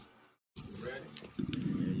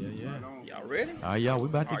Y'all ready? Y'all, we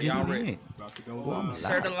about to Are get y'all it ready? in. It's about to go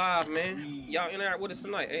Share the live, man. Y'all in there with us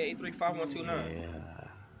tonight. 883-5129.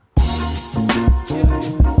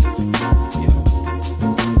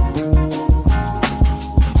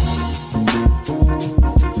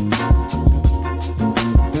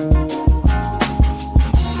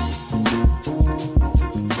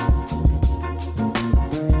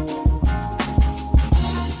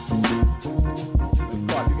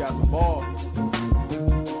 You got some balls.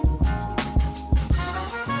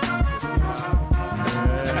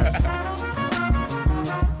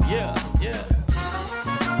 Yeah, yeah.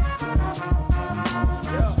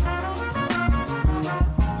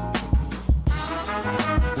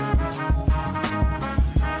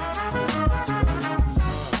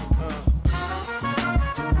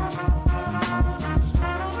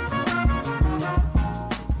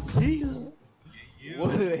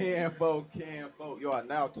 What the hand folk, can folk. You are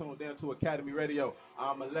now tuned in to Academy Radio.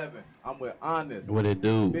 I'm 11. I'm with Honest. What it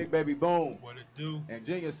do? Big Baby Boom. What it do? And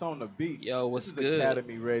Genius on the beat. Yo, what's this is good?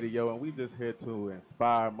 Academy Radio, and we just here to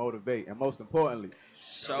inspire, motivate, and most importantly,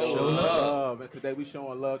 Show love. love. And today we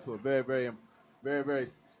showing love to a very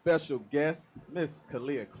special guest. Miss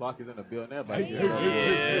Kalia Clark is in the building. Everybody give her a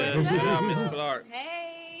Yeah, What's shout out up? Miss Clark. Hey.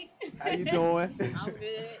 How you doing? I'm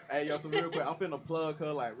good. Hey, yo, so real quick, I'm finna plug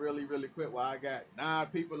her like really quick while I got 9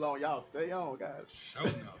 people on. Y'all stay on, guys. Show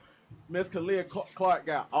enough. Miss Kalia Clark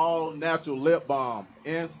got all natural lip balm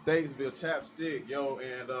in Statesville chapstick, yo,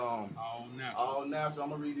 and All natural. all natural. I'm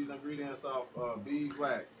gonna read these ingredients off: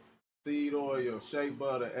 beeswax, seed oil, shea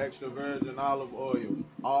butter, extra virgin olive oil,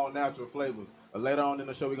 all natural flavors. Later on in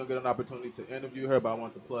the show, we're gonna get an opportunity to interview her, but I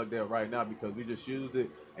want to plug that right now because we just used it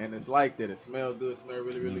and it's like that. It smells good, smell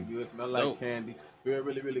really good, smell like Dope. candy, feel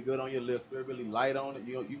really good on your lips, feel really light on it.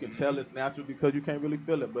 You can tell it's natural because you can't really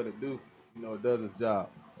feel it, but it do. It does its job.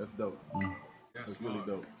 That's dope. Yes, It's really Lord.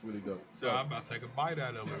 dope. It's really dope. So I'm about to take a bite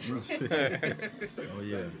out of it, bro. Oh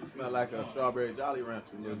yeah. It smell like a strawberry Jolly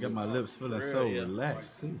Rancher. Got my lips feeling For so real, yeah.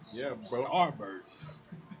 relaxed too. Yeah, bro. Starburst.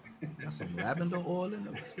 Got some lavender oil in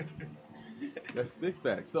it. That's big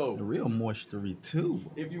fact. So The real moistury too.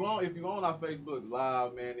 if you on our Facebook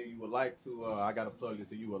Live, man, and you would like to, I gotta plug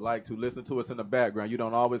this. If you would like to listen to us in the background, you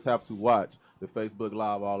don't always have to watch the Facebook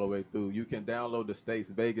Live all the way through. You can download the States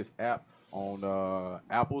Vegas app on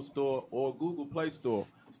Apple Store or Google Play Store.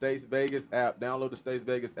 States Vegas app. Download the States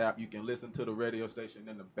Vegas app. You can listen to the radio station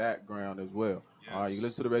in the background as well. Yes. All right, you can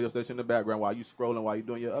listen to the radio station in the background while you scrolling, while you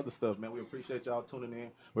doing your other stuff, man. We appreciate y'all tuning in.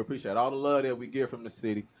 We appreciate all the love that we get from the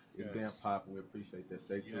city. It's Yes. being popping. We appreciate that.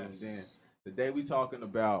 Stay tuned Yes. in. Today we talking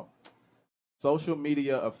about social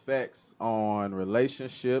media effects on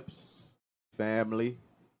relationships, family,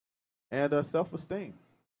 and self-esteem.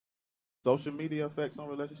 Social media effects on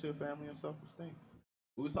relationship, family, and self-esteem.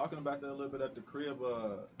 We was talking about that a little bit at the crib.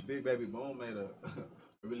 Big Baby Boom made a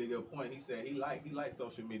really good point. He said he likes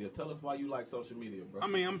social media. Tell us why you like social media, bro. I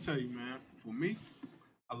mean, I'm telling you, man. For me,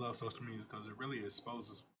 I love social media because it really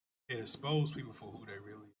exposes people for who they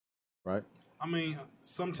really. Right? I mean,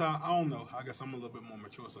 sometimes I don't know. I guess I'm a little bit more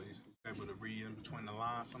mature, so you're able to read in between the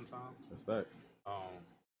lines sometimes. That's facts.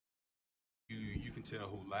 You can tell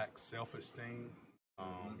who lacks self-esteem.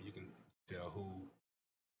 You can tell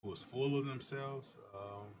who is full of themselves.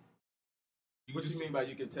 What you mean by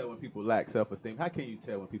you can tell when people lack self-esteem? How can you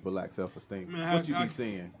tell when people lack self-esteem? Man, What you be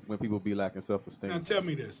seeing when people be lacking self-esteem? Now tell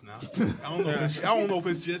me this now. I don't know if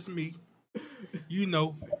it's just me,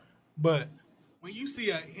 but when you see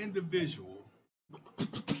an individual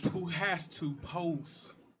who has to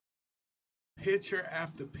post picture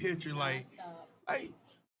after picture, like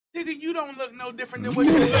nigga, you don't look no different than what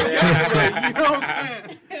you looked yesterday. You know what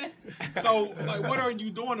I'm saying? So, like, what are you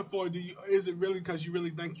doing it for? Is it really because you really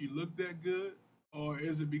think you look that good, or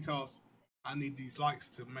is it because I need these likes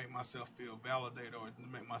to make myself feel validated or to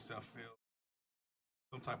make myself feel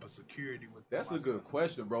some type of security with That's myself? a good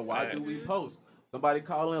question, bro. Why do we Facts. post? Somebody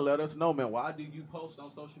call in, let us know, man. Why do you post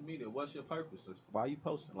on social media? What's your purpose? Why you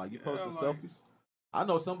posting? Like, you posting like- selfies? I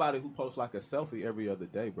know somebody who posts like a selfie every other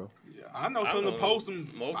day, bro. Yeah, I know some to post them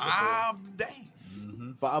multiple. 5 a day.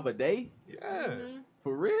 5 a day? Yeah,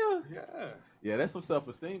 For real? yeah. Yeah, that's some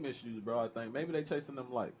self-esteem issues, bro, I think. Maybe they chasing them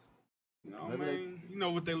likes. You know, Maybe man. You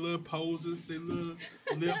know, with their little poses, their little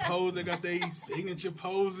lip pose, they got their signature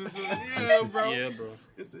poses. Yeah, bro. Yeah, bro.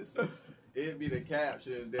 It's It'd be the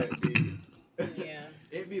captions that be... Yeah.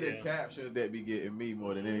 It'd be the captions that be getting me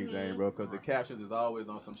more than anything, bro. Because the captions is always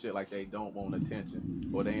on some shit like they don't want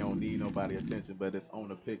attention or they don't need nobody attention, but it's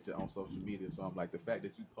on a picture on social media. So I'm like, the fact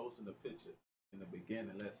that you posting the picture in the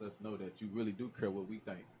beginning lets us know that you really do care what we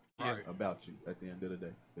think Right. about you at the end of the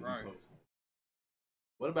day. 'Cause you Right. posting.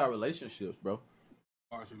 What about relationships, bro?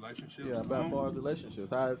 far as relationships. Yeah, about far as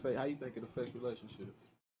relationships. How you think it affects relationships?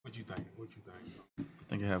 What you think? I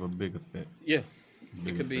think it have a big effect. Yeah,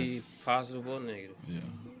 Big it could be effect. positive or negative. Yeah.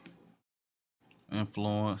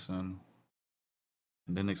 Influence and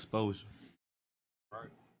then exposure. Right.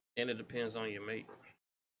 And it depends on your mate.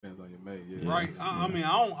 Depends on your mate. Yeah. Right. I mean,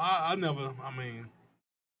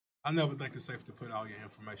 I never think it's safe to put all your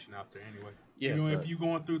information out there anyway. Yeah, Even right. if you're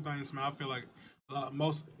going through things, man, I feel like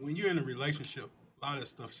when you're in a relationship, a lot of that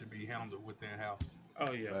stuff should be handled within house.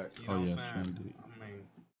 Oh yeah. Right. You know Oh, what yes, I'm saying? true indeed. I mean,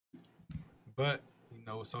 but you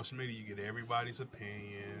know, with social media, you get everybody's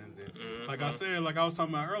opinion. And, like I said, like I was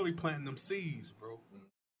talking about early, planting them seeds, bro.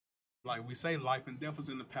 Like we say, life and death is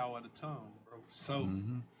in the power of the tongue, bro. So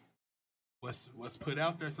what's put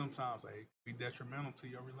out there sometimes be detrimental to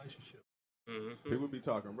your relationship. People be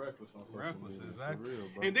talking reckless on social Reckless, media. exactly. For real,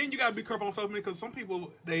 bro. And then you gotta be careful on social media because some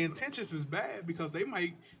people, their intentions is bad because they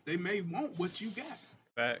may want what you got.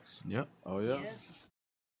 Facts. Yep. Oh yeah.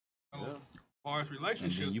 So, as far as And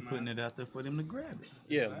relationships, then you man, putting it out there for them to grab it.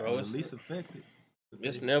 Yeah, Exactly. bro. At It's, least affected.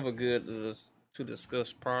 it's never good to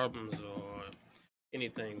discuss problems or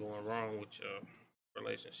anything going wrong with your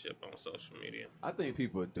relationship on social media. I think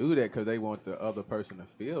people do that because they want the other person to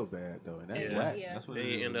feel bad though, and that's Yeah. whack. Yeah. That's what Then it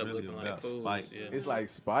you is end up really looking like about. fools. Spite. Yeah. It's like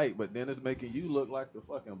spite, but then it's making you look like the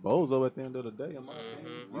fucking bozo at the end of the day. In my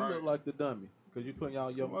opinion. You Right. look like the dummy because you putting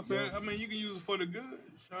y'all your. I said, I mean, you can use it for the good.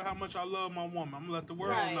 Show how much I love my woman. I'm gonna let the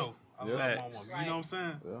world Right. know I Yeah. love my Facts. woman. You know what I'm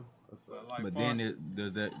saying? Yeah. That's But, like, But far then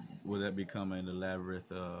as- will that become an elaborate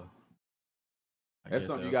I That's guess,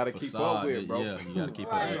 something you gotta keep up with, bro. Yeah, you gotta keep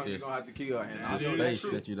Right. up You're with this, gonna have to keep up. And I this Yeah, know that's space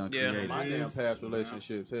true. that you done Yeah. created. my It damn is. past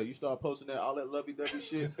relationships. Hell, you start posting all that lovey-dovey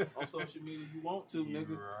shit on social media. You want to, You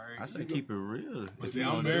nigga. right. I say keep it real. But If see, you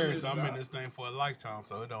I'm gonna do married, this, so I'm in this thing for a lifetime,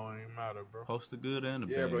 so it don't even matter, bro. Post the good and the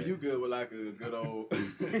Yeah, bad. bro, you good with like a good old. We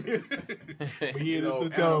in You this know, to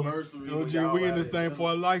tell anniversary you know, when G, y'all we in out this at thing dinner.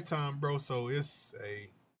 for a lifetime, bro. So it's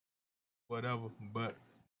a whatever. But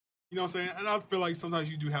you know what I'm saying? And I feel like sometimes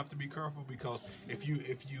you do have to be careful because if you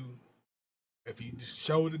just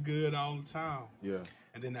show the good all the time, Yeah.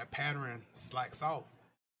 and then that pattern slacks off,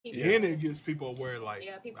 People then it notice. gives people aware like,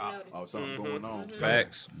 Yeah, people ah, notice. Oh, something going on.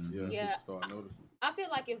 Facts. Yeah. Yeah. People start noticing. I feel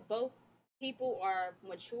like if both people are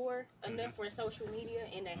mature enough for social media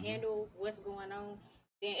and to handle what's going on,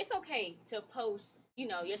 then it's okay to post,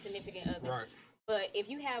 your significant other. right. But if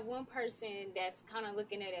you have one person that's kind of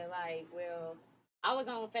looking at it like, well, I was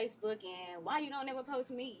on Facebook and why you don't ever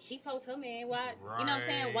post me? She posts her man. Why? You know what I'm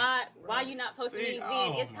saying? Why you not posting See, me? Then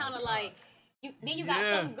oh it's my kind of God. like you got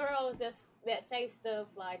Yeah. some girls that say stuff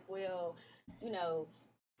like, well,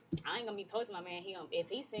 I ain't gonna be posting my man. If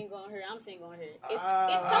he's single on her, I'm single on her. It's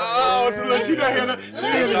Oh, so look, she done hear that.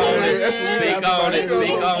 Speak on it. Speak on it.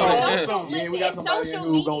 Speak on it. Social, Yeah, we listen, got it's somebody social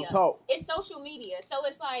who gonna media. talk. It's social media. So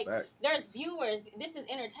it's like Facts. there's viewers. This is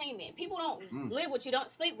entertainment. People don't live with you, don't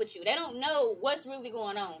sleep with you. They don't know what's really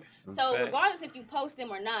going on. So Facts. regardless if you post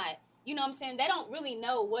them or not, you know what I'm saying? They don't really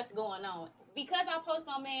know what's going on. Because I post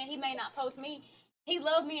my man, he may not post me. He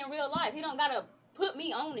loved me in real life. He don't gotta put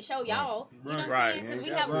me on to show y'all. You know what I'm Right. saying? Because we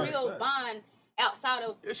Yeah, have a right. real bond outside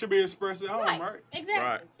of It should be expressed at home, right?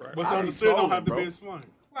 Exactly. Right. What's I be understood don't trolling, have to bro. be explained.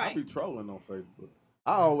 I Right. be trolling on Facebook.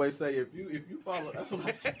 I always say if you follow, that's what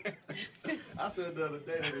I said. I said the other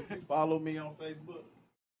day that if you follow me on Facebook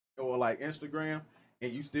or like Instagram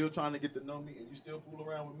and you still trying to get to know me and you still fool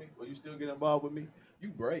around with me or you still get involved with me, you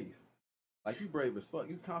brave. Like you brave as fuck.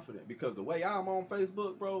 You confident because the way I'm on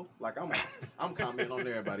Facebook, bro. Like I'm commenting on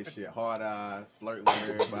everybody's shit, hard eyes, flirting with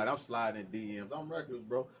everybody. I'm sliding in DMs. I'm reckless,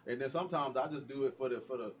 bro. And then sometimes I just do it for the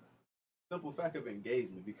simple fact of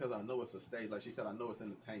engagement because I know it's a stage. Like she said, I know it's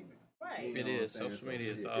entertainment. Right. You know It what I'm is. saying? Social So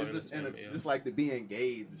media is shit, all it's just entertainment, yeah. just like to be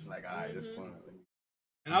engaged. It's like, all right, it's fun.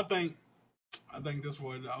 And I think that's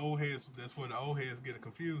where the old heads get it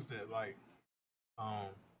confused at. Like,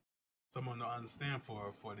 someone don't understand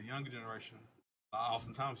for the younger generation.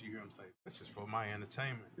 Oftentimes you hear them say, "That's just for my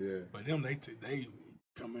entertainment." Yeah. But them, they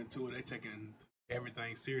come into it. They taking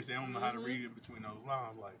everything serious. They don't know how to read it between those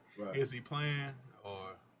lines. Like, Right. is he playing or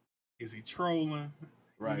is he trolling?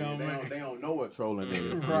 Right. You know they, what I don't, mean? they don't know what trolling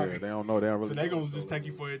is. Right. Yeah, they don't know. They don't really So they know gonna what just trolling take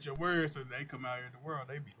you is. for it at your word. So they come out here in the world,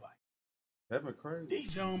 they be like, That been crazy.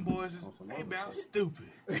 these young boys is On some they other about shit.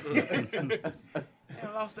 stupid. They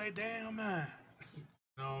lost their damn mind.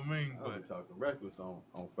 You know what I mean? I be talking reckless on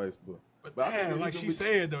Facebook. But I think damn, we like can she be-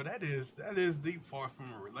 said though, that is deep far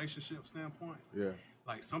from a relationship standpoint. Yeah.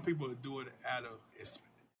 Like some people do it out of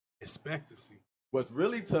expectancy. What's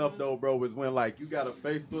really tough though, bro, is when like you got a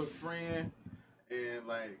Facebook friend and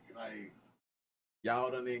like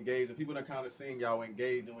y'all done engaged and people done kind of seen y'all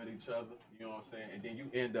engaging with each other. You know what I'm saying? And then you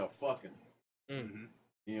end up fucking. Mm-hmm.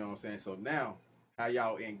 You know what I'm saying? So now, how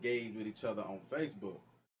y'all engage with each other on Facebook?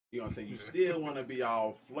 You know what I'm saying? You still want to be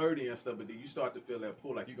all flirty and stuff, but then you start to feel that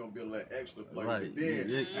pull, like you're going to be a little extra flirty. Right. But then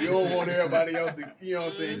Yeah. you don't want everybody else to, you know what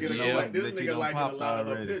I'm saying, get a Yeah. like this That you nigga done liking a popped lot of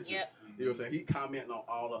her already. pictures. Yep. You know what I'm saying? He commenting on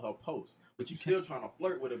all of her posts. But you still trying to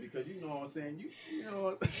flirt with her because you know what I'm saying? You know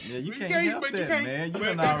what Yeah, you But can't help but that, man. You but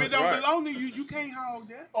done if it already. don't Right. belong to you, you can't hog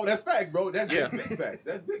that. Oh, that's facts, bro. That's Yeah. big facts.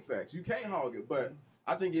 That's big facts. You can't hog it. But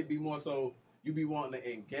I think it'd be more so you be wanting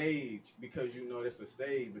to engage because you know it's a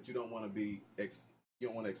stage, but you don't want to be you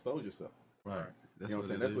don't want to expose yourself. Right. You know what I'm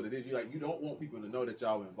saying? That's what it is. You don't want people to know that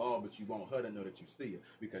y'all involved, but you want her to know that you see it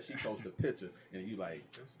because she posts a picture and you like,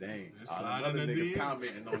 dang, It's all sliding another in the niggas DM.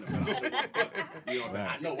 commenting on it. But I don't know what the fuck. You know what I'm saying?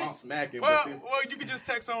 I know I'm smacking, Well, but well, you can just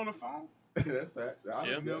text her on the phone. that's facts. I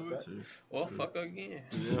Yeah. know that's facts. Or fuck again.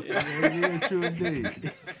 Yeah, true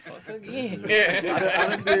indeed. Fuck again. I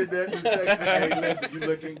done did that. You text me, hey, listen, you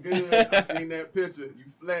looking good. I seen that picture. You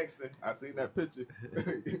flexing. I seen that picture. You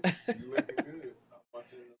looking good. I'm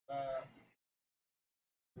watching the live.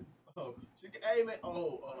 Oh, hey man.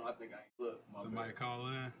 Oh, I think I ain't look. My Somebody bad. call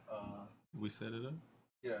in. We set it up.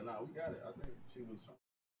 Yeah, no, we got it. I think she was trying.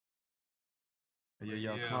 Yeah,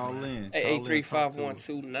 y'all Yeah, call man. in. Hey, Call in, talk to us.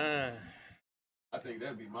 835-129. I think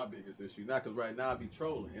that'd be my biggest issue. Not because right now I be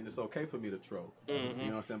trolling, and it's okay for me to troll. Mhm. You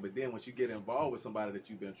know what I'm saying? But then once you get involved with somebody that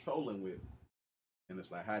you've been trolling with, and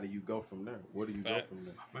it's like, how do you go from there? Where do you go Facts. from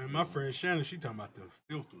there? Man, my friend Shannon, she talking about the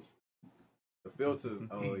filters. The filters.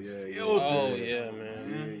 Oh These yeah, filters. Oh, yeah,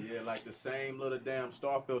 man. Yeah, like the same little damn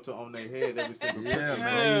star filter on their head every single Yeah, picture.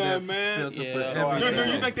 man. man. Filter Yeah. for Do- Do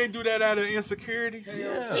everything. you think they do that out of insecurities?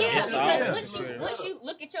 Yeah. Yeah, It's all because insecure. once you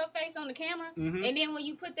look at your face on the camera, Mhm. and then when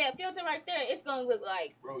you put that filter right there, it's gonna look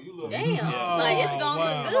like, Bro, you look. damn, Yeah. like it's gonna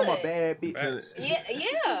wow. look I'm a good. bad bitch. Facts.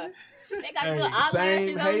 Yeah. They got Hey, little Same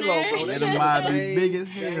eyelashes on halo, there. bro. Them eyes be Same- big as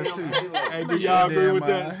hell, damn too. halo. Hey, do Look y'all at agree them with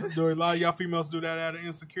eyes. that? Do a lot of y'all females do that out of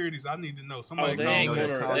insecurities? I need to know. Somebody Oh, they call ain't me.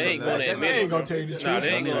 that's gonna, called they ain't that. gonna They admit ain't it. gonna tell you the Nah, truth. they ain't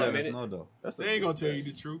Y'all need to gonna let admit us it. know, though. That's a They ain't gonna big tell you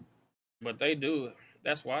fact. the truth. But they do it.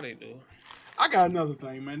 That's why they do it. I got another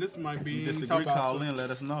thing, man. This might If be you talk disagree, about call some- in,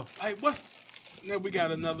 let us know. Hey, now we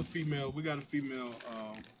got another female. We got a female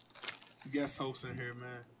guest host in here,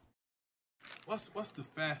 man. What's the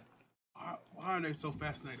fact? Why are they so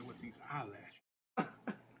fascinated with these eyelashes?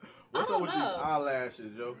 What's I up don't with know. these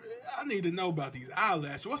eyelashes, yo? I need to know about these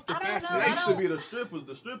eyelashes. What's the I don't know. They fascination? used to be the strippers.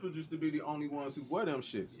 The strippers used to be the only ones who wear them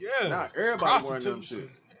shits. Yeah. Not everybody wearing them Prostitutes shits. and-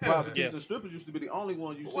 Prostitutes Yeah. and strippers used to be the only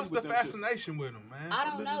ones you see What's with the them shits. fascination with them, man? I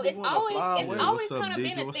don't know. Bitches It's wanna fly always away. What's up, kind of been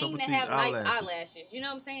DJ? a What's up thing with to these have nice eyelashes? eyelashes. You know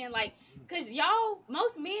what I'm saying? Like, cause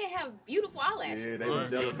most men have beautiful eyelashes. Yeah, they were Right.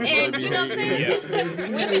 jealous. And you know what I'm saying?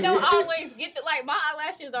 Yeah. Women don't always get my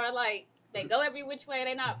eyelashes are like, they go every which way.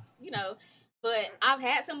 They not, but I've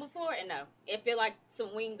had some before and no, it feel like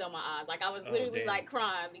some wings on my eyes. Like I was Oh, literally damn. like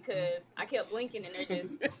crying because I kept blinking and they're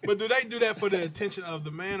just, But do they do that for the attention of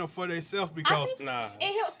the man or for themselves? Because think- Nah.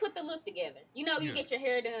 it helps put the look together. You Yeah. get your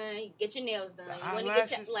hair done, you get your nails done, The you want to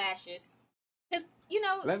get your eyelashes? lashes. Cause,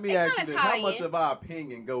 Let me they ask you kinda this: how tie much in. of our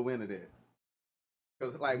opinion go into that?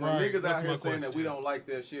 Because like when Right, niggas that's out here my saying that we question. don't like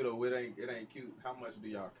that shit or it ain't cute, how much do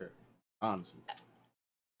y'all care? Honestly,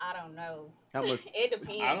 I don't know. how much? It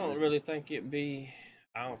depends. I don't really think it be.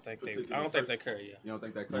 I don't think they care. Yeah. You don't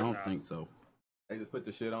think that? I don't crazy? think so. They just put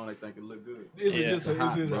the shit on. They think it look good. is it Yeah. just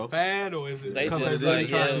Hot, is it bro. a fad or is it They because just they really like,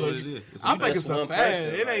 trying yeah, to look? It's I think just it's a one fad.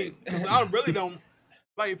 person, It like- ain't because I really don't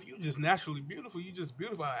like if you just naturally beautiful. You just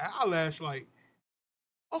beautiful. Eyelash like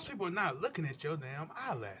most people are not looking at your damn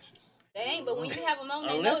eyelashes. They ain't, but when you have them on,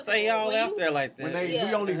 they Unless they all when out you, there like that. When they, Yeah.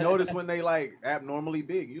 we only notice when they like abnormally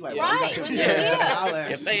big. You like, Yeah. why you Right, got when them they're- big yeah.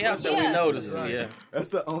 eyelashes? If they out there, Yeah. we notice Right. it. Yeah. That's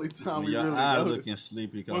the only time When we your really eye notice. looking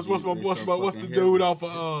sleepy. What's What's the dude off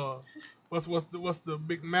of what's the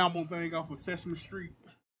big mammal thing off of Sesame Street?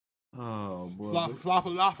 Oh boy.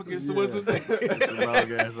 Floppalophagus. Yeah. What's his name? The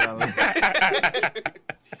long ass eyelash.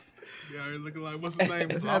 Yeah, he looking like what's his name?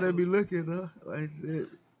 That's how they be looking, huh? Like shit.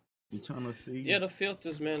 You trying to see? Yeah, the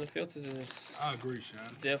filters, man. The filters is I agree, Sean.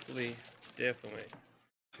 definitely. Yeah,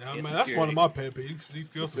 man, Insecurity. that's one of my pet peeves. These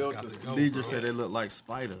filters got to go. DJ bro. said they look like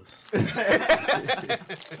spiders.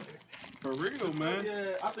 For real, man.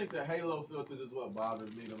 Yeah, I think the halo filters is what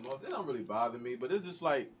bothers me the most. It don't really bother me, but it's just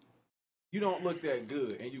like you don't look that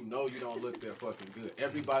good, and you know you don't look that fucking good.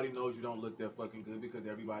 Everybody knows you don't look that fucking good because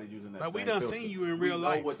everybody's using that. Like, we same done filter. seen you in We real know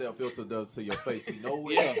life. what that filter does to your face. We know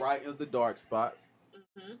Yeah. it brightens the dark spots.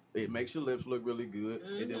 Mhm. It makes your lips look really good,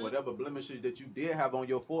 and then Mhm. whatever blemishes that you did have on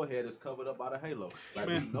your forehead is covered up by the halo. Like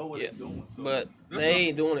we Man. know what Yeah. it's doing. So But That's they not-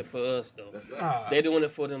 ain't doing it for us though. that's that. Nah. They doing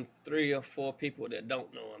it for them 3 or 4 people that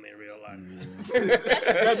don't know them in real life.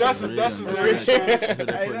 like. That's his lyrics.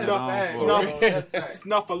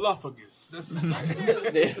 Snuffleupagus. That's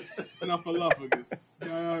Snuffleupagus.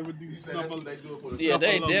 Yeah, with these Yeah,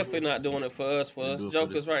 they definitely not doing it for us. For us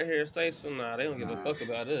jokers right here in Statesville, nah, they don't give a fuck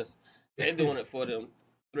about us. They doing it for them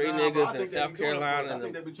 3 niggas in South Carolina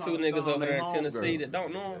and them 2 niggas over there in Tennessee that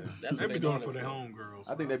don't know them. That's they what be doing it for their homegirls.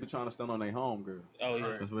 I think they be trying to stand on their homegirls. Oh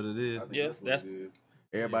yeah, That's what it is. yeah. That's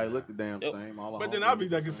Everybody look the damn same. All the But then homegirls I be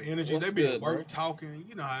look like, the it's same. energy. What's They be good, at work bro? talking.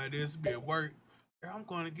 You know how it is. Be at work. Girl, I'm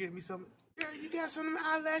going to get me some. Girl, you got some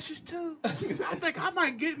eyelashes too? I think I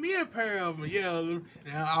might get me a pair of them. Yeah, and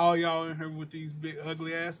all y'all in here with these big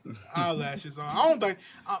ugly ass eyelashes on. I don't think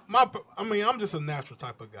I'm just a natural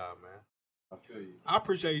type of guy, man. I feel you.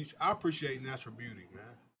 I appreciate natural beauty, man.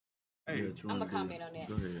 Hey, Yeah, I'm gonna comment on that.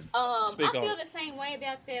 Go ahead. I Speak on feel it. the same way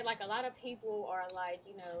about that. Like a lot of people are like,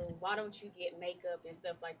 why don't you get makeup and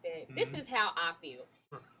stuff like that? Mm-hmm. This is how I feel.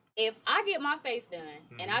 If I get my face done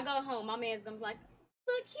and I go home, my man's gonna be like,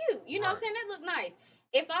 look cute. You know what I'm saying? That look nice.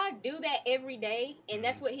 If I do that every day and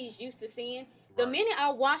that's what he's used to seeing, the minute I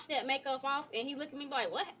wash that makeup off and he look at me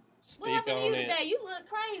like, what speak happened to on you it. today? You look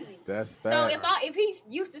crazy. That's So fact. if he's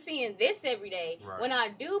used to seeing this every day, Right. when I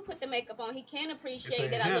do put the makeup on, he can appreciate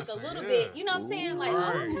It's that I look a enhancing, little yeah. bit. You know what I'm saying? Like,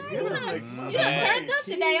 Right. okay, Yeah. you done turned up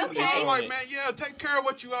today. So Okay. I'm like, man, yeah, take care of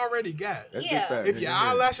what you already got. That's Yeah. big fact. If your Yeah.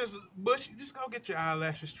 eyelashes bushy, just go get your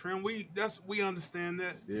eyelashes trimmed. We understand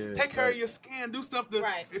that. Yeah, Take care right. of your skin. Do stuff to.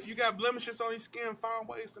 Right. If you got blemishes on your skin, find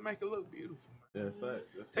ways to make it look beautiful. Yeah, that's facts.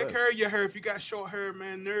 That's Take facts. care of your hair. If you got short hair,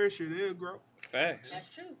 man, nourish it. It'll grow. Facts. That's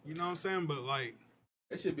true. You know what I'm saying? But like,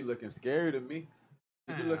 That should be looking scary to me.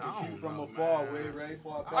 You be Man, looking I don't cute from know, afar, man. way right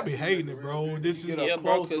far back. I be hating it, bro. This You is get Yeah, up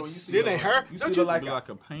bro, close, bro, 'cause you see Then the- they hair. You Don't see you- the like Be a, like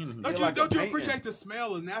a painting. don't Yeah, you like a don't you painting. appreciate the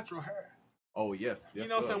smell of natural hair? oh yes, You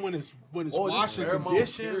know what I'm saying? When it's or washed and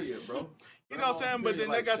conditioned. period, bro. You know what I'm saying? But then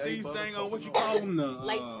they got these thing on what you call them, the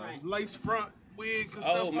Lace front. lace front wigs and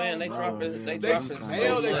stuff. Oh man, they on. dropping. They They dropping.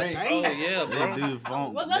 smell, so they much. stink. Oh yeah, They bro. do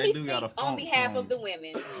funk. Well, let They me do speak got a on funk behalf to of the them.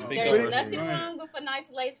 women. Speak There's on it. nothing Right. wrong with a nice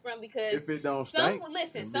lace front because If it don't some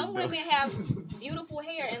stink, some women have beautiful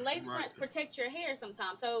hair and lace fronts protect your hair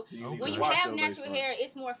sometimes. So need when to you wash have your lace natural front. hair,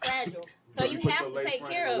 it's more fragile. So you put have your to lace take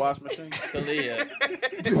front care in the of wash machine. Kalia.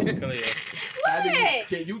 Kalia. How do you- What?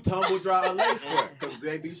 Can you tumble dry a lace front? Because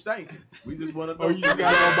they be stinking. We just want to know. Oh, you just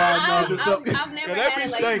gotta go buy another. I've never That had be a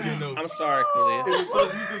lace stinking front. though. I'm sorry, Kalia. So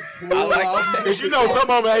you just pull I like off. that. Cause you know some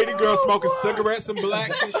of them 80 girls smoking cigarettes and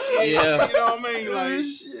blacks and shit. Yeah. You know what I mean? Like,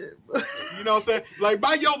 you know what I'm saying? Like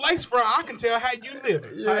by your lace front, I can tell how you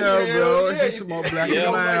living. Yeah, bro. Yeah, Get some more black Yeah.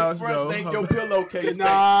 in my Lace house, front bro. stink, your pillowcase.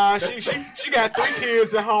 Nah, she got 3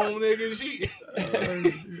 kids at home, nigga. She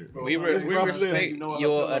We respect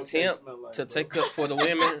your attempt to take up for the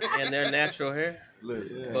women and their natural hair.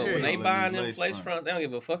 Listen, But when they Yeah. buying them Lace lace front. fronts, they don't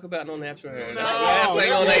give a fuck about no natural hair. No, Last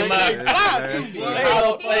thing on they their mind. fly too, They boy.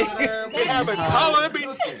 They don't They having color. It be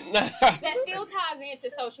That still ties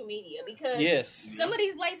into social media because Yes. some of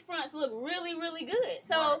these lace fronts look really, really good.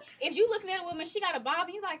 So if you looking at a woman, she got a bob,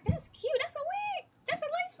 and you like, that's cute. That's a wig. That's a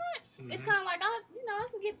lace front. It's kind of like I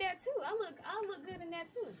can get that too. I look good in that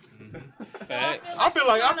too. Facts. I feel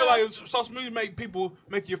like social media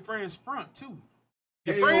make your friends front too.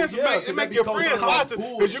 Your Hell friends yeah, 'cause make they your be friends posting lie like to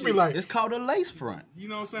because you be like, It's called a lace front. you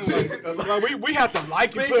know what I'm saying? Like we have to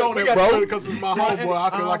like it. Speak on We it, got bro. to put it because it's my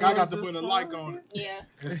homeboy. I feel like I got to put a just like on it Yeah.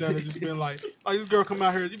 instead of just being like this girl come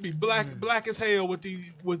out here, you be black as hell with these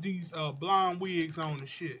blonde wigs on and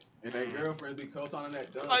shit. and their girlfriends be co-signing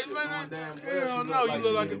that dumb Like, shit. man, Knowing damn hell well she no, you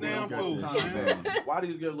look like she a damn in fool, Mortal man. Kombat. Why do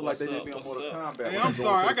these girls look like they What's didn't be on up? Mortal What's Kombat? Hey, when I'm they go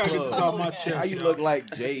sorry, to I gotta the get this club? off my chest. How you y'all. look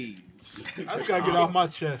like Jade? I just gotta get off my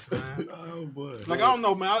chest, man. Oh boy. Like I don't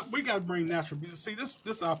know, man. We gotta bring natural beauty. See,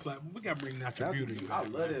 this our platform. We gotta bring natural beauty. I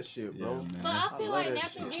man. love that shit, Yeah, bro. man. But I feel love like that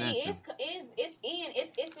natural shit. beauty Essential.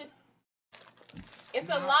 it's just it's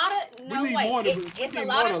a lot of no need way. more to- we It's a need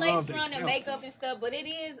lot more of to love lace front and themselves, makeup and stuff, but it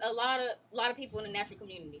is a lot of people in the natural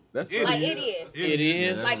community. That's It Like funny. it is. It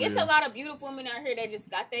is. Like it's Yeah. a lot of beautiful women out here that just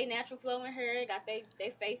got their natural flowing hair, got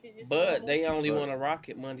their faces just. But they only But- want to rock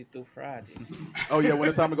it Monday through Friday, Oh yeah, when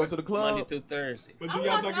it's time to go to the Monday club. through Thursday. But I'm do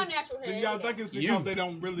y'all rocking think my it's, natural hair do y'all every think day. it's because You. they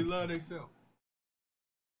don't really love themselves?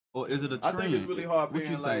 Or is it a I trend? think it's really hard What you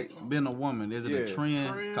being think? like- Being a woman, is it a Yeah.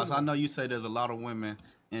 trend? Trend. Because I know you say there's a lot of women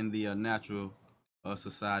in the natural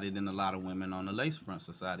society than a lot of women on the lace front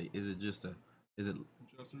society. Is it just a? Is it?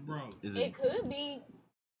 Justin Bro. Is It it? could be.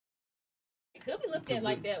 It could be looked at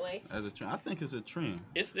like that way. As a trend, I think it's a trend.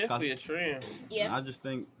 It's definitely a trend. Yeah. I just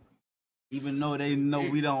think, even though they know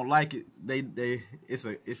we don't like it, it's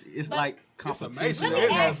But- like It's competition. amazing. Let me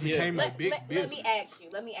It has ask you. became a Let, big let business. me ask you.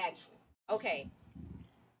 Okay.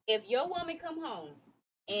 If your woman come home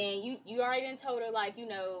and you already done told her, like, you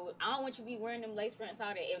know, I don't want you to be wearing them lace fronts all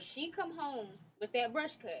that. If she come home with that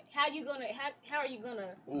brush cut, how are you gonna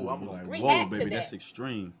Ooh, I'm like, react whoa, to baby, that? that's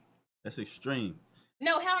extreme. That's extreme.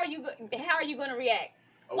 No, how are you gonna react?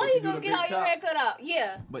 Oh, Why what, you gonna get all your hair cut off?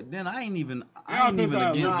 Yeah. But then I ain't even against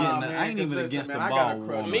against the ball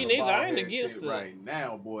woman. Me neither. I ain't against it right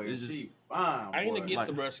now, boy. It's just- She fine. I ain't boy. against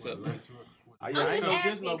the brush cut. I'm just ain't no against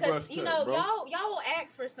asking no because brush you cut, know bro. y'all will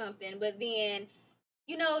ask for something, but then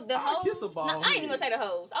you know the I'll hoes. kiss a bald No, I ain't even gonna say head. the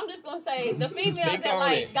hoes. I'm just gonna say the females Speak that on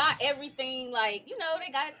like it. got everything, like, you know,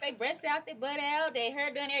 they got their breasts out, their butt out, their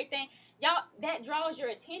hair done, everything. Y'all, that draws your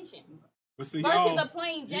attention But see, versus y'all, a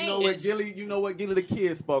plain Jane. You know what Gilly the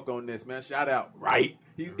Kid spoke on this, man. Shout out, right?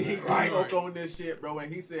 He spoke on this shit, bro,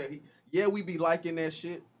 and he said, yeah, we be liking that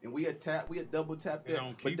shit, and we double tap They that,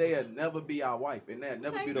 don't but keep they'll us. never be our wife, and they'll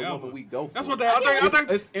never be the Never. woman we go for. That's what they. I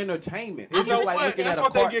think. It's entertainment. You It's know just like what? looking That's at a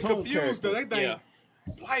what they get cartoon confused though. They character.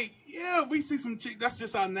 think, like, yeah, we see some chicks. That's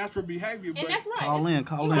just our natural behavior. And that's right. Call in.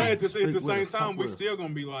 But at the Speak with same us, talk time, we with us. still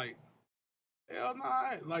gonna be like, hell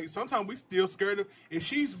nah. Like sometimes we still scared of. If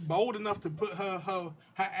she's bold enough to put her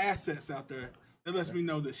assets out there, that lets me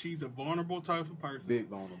know that she's a vulnerable type of person. Big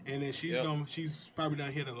vulnerable. And then she's probably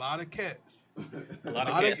done hit a lot of cats. A lot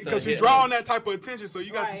of cats Because done she's hit drawing that type of attention, so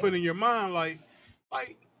you got to Right. put in your mind like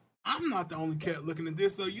I'm not the only cat looking at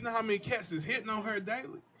this. So you know how many cats is hitting on her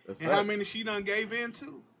daily, That's and right. how many she done gave in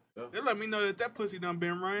to. Yeah. They let me know that pussy done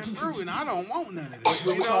been ran through, and I don't want none of that.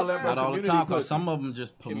 You know call what that I'm saying? Not all the Community time, because pussy. some of them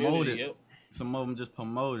just promote Community, it. yep. Some of them just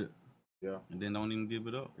promote it Yeah. and then don't even give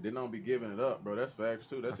it up. They don't be giving it up, bro. That's facts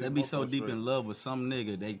too. That's They be so deep in love with some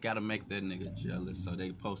nigga, they gotta make that nigga jealous, so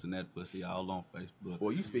they posting that pussy all on Facebook. Boy,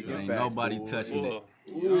 you speaking Ain't facts, nobody boy. touching it.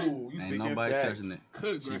 Ooh, you Ain't speaking nobody facts. touching it.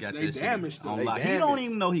 Good She gracious, got they that shit damaged on them. lock. They He don't damaged.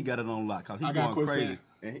 even know he got it on lock, cause he I gotta going quit crazy.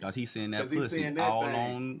 saying- Cause he seeing that 'Cause he pussy seeing that all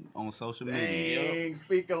thing. on social media. Dang,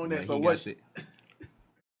 speak on that. Like, So he what? got it.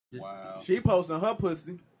 Wow. She posting her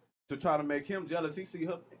pussy to try to make him jealous. He see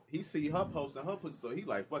her posting her pussy, so he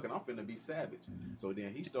like, fucking, I'm finna be savage. So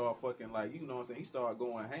then he start fucking, like, you know what I'm saying? He start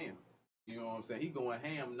going ham. You know what I'm saying? He going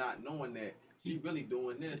ham, not knowing that she really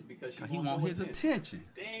doing this because she He want his attention.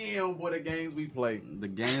 Damn, boy, the games we play. The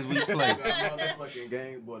games we play. Motherfucking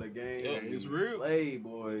games, boy. The game Yeah, it's real. Play,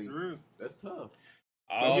 boy. It's real. That's tough.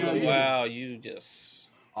 All So, the yeah. while you just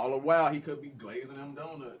All the while, he could be glazing them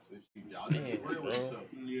donuts. If y'all just be real with each other.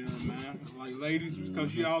 Yeah, man. Like ladies,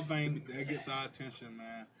 because y'all think that gets our attention,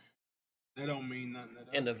 man. That don't mean nothing.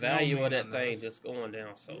 and the That don't value mean of that nothing to thing us. just going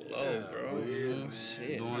down so low, Yeah, bro. yeah, man.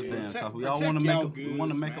 Shit. Going Yeah. down. Protect- 'Cause we all protect want to y'all make we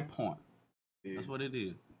want to goods, make a man. point. Yeah. That's what it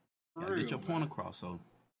is. For Gotta get your real, point man. across. So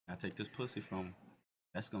I take this pussy from him.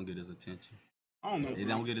 That's gonna get his attention. I don't know. It bro.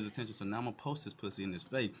 don't get his attention, so now I'm gonna post this pussy in his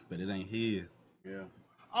face, but it ain't his. Yeah.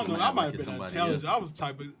 I don't know. might I have might like have been somebody intelligent. else. I was the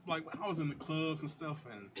type of like when I was in the clubs and stuff,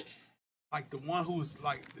 and like the one who was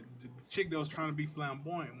like the chick that was trying to be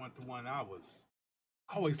flamboyant wasn't the one I was.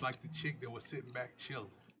 I always liked the chick that was sitting back chilling.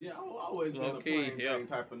 Yeah, I've always been a Low-key, plain yeah. Jane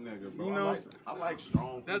type of nigga, bro. You know, I like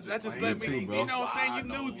strong. That features, just plain let me, too, you bro. know what I'm saying?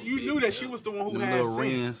 Wide You knew that she was the one who The had little sense.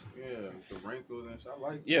 rings. Yeah, the wrinkles and shit. I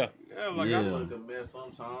like. Yeah. Yeah, like Yeah. I like the mess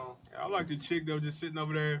sometimes. I like the chick that was just sitting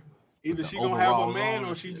over there. Either The she gonna have a overalls man on or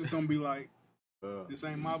and she shit. just gonna be like, Uh, this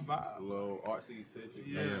ain't my vibe. little artsy citrus.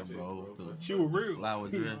 Yeah, shit, bro. She was real. Flower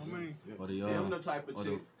You know dress. what I mean? Or the Them the type of or the-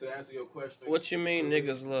 chicks, to answer your question. What you mean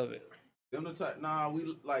niggas love it? Them the type, nah,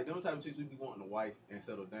 we like them the type of chicks we be wanting a wife and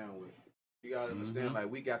settle down with. You gotta understand, like,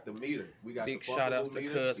 we got the meter. We got Big the shout outs fuckable to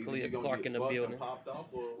meter. Cuz Either Clea you gonna Clark get in the fucked and building. popped off,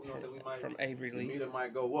 or, you know what I'm saying, we might, From Avery the Lee. meter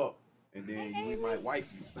might go up, and then we might wife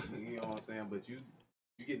you. You know what I'm saying? But you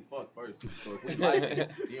getting fucked first. So if we like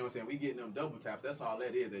it, you know what I'm saying, we getting them double taps. That's all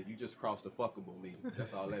that is. That you just crossed the fuckable meter.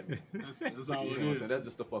 That's all that means. That's all You it know what I'm is. saying? That's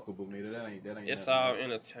just the fuckable meter. That ain't It's nothing all else.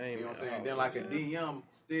 entertainment. You know what I'm saying? all Then like a that. DM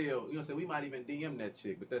still, you know what I'm saying? We might even DM that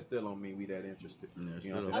chick, but that still don't mean we that interested. Yeah, You know what I'm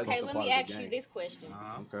still. saying? That's Okay, just a let part me of the ask you game. this question: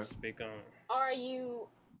 Okay. Speak on. Are you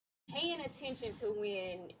paying attention to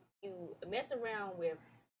when you mess around with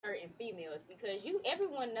certain females? Because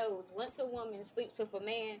everyone knows once a woman sleeps with a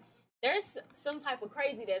man, there's some type of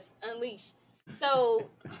crazy that's unleashed. So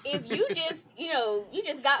if you just, you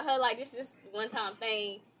just got her like this is one time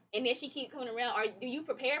thing, and then she keep coming around, do you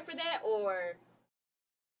prepare for that or?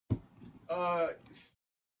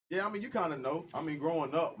 Yeah, I mean, you kind of know. I mean,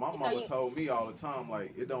 growing up, my So mama you- told me all the time,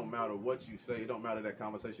 like, it don't matter what you say, it don't matter that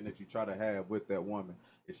conversation that you try to have with that woman.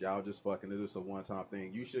 It's y'all just fucking. It's just a one-time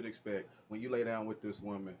thing. You should expect when you lay down with this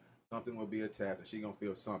woman, something will be attached, and she gonna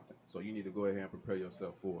feel something. So you need to go ahead and prepare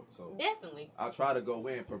yourself for it. So Definitely. I try to go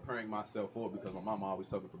in preparing myself for it because my mama always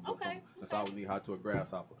told me since I was knee high to a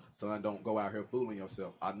grasshopper. Son, don't go out here fooling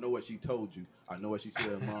yourself. I know what she told you. I know what she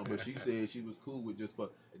said, Mom, but she said she was cool with just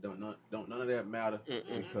fuck. Don't none of that matter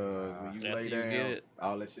because when you lay down,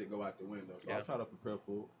 all that shit go out the window. So I try to prepare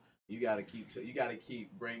for it. You gotta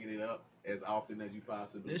keep bringing it up as often as you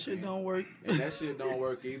possibly can. That shit don't work. And that shit don't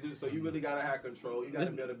work either. So you really gotta have control. You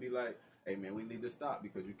gotta be like, hey man, we need to stop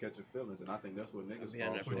because you catching feelings. And I think that's what niggas be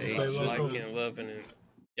on their fall page, short. liking and loving and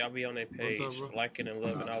y'all be on their page, liking and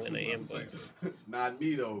loving all in the inbox. Not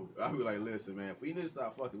me though. I be like, listen, man, if we need to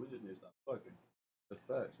stop fucking, we just need to stop fucking. That's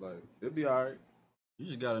facts. Like, it'll be alright. You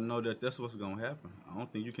just gotta know that that's what's gonna happen. I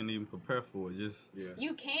don't think you can even prepare for it.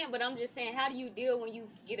 You can, but I'm just saying, how do you deal when you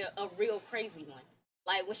get a real crazy one?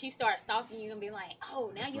 Like when she starts stalking you and be like,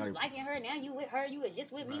 "Oh, now you liking her? Now you with her? You was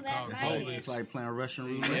just with me last night." It's like playing Russian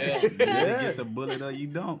roulette. You get the bullet or you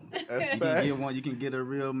don't. You can get one. You can get a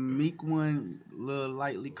real meek one, little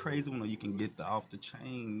lightly crazy one, or you can get the off the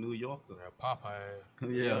chain New Yorker. Popeye.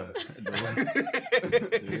 Yeah,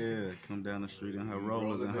 yeah. Come down the street in her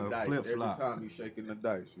rollers and her flip flop. Every time you shaking the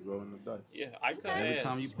dice, you rolling the dice. Yeah, I cut Every ass.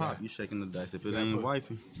 time you pop, you shaking the dice. If it ain't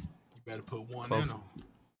wifey, You better put one Close. in on.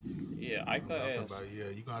 Yeah, I cut ass.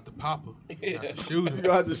 You gonna have to pop her. You gonna have to shoot her. You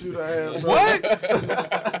gonna have to shoot her ass, bro.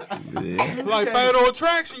 What? yeah. Like Fatal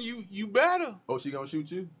Attraction, you better. Oh, she gonna shoot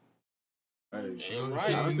you? Hey, She right.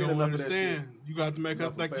 ain't gonna understand. You got to make her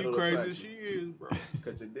think you crazy as she is, bro.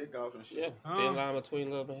 Cut your dick off and shit. Yeah, thin line between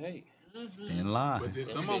love and hate. In line. But then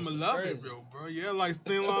some of them love it, bro. Yeah, like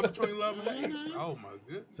thin line between love and hate. Oh my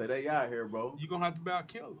goodness. Say they out here, bro. You gonna have to about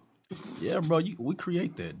kill her. Yeah, bro, we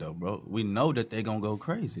create that though, bro. We know that they gonna go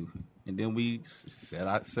crazy, and then we set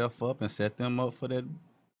ourselves up and set them up for that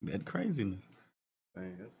craziness.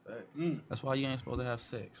 Dang, that's fact. That's why you ain't supposed to have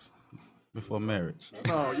sex before marriage.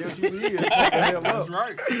 No, yes, you is. That's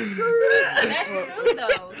right. That's true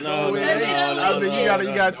though. No. I mean,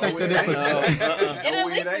 you gotta take that in perspective. It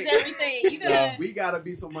eliminates everything. You gotta. We gotta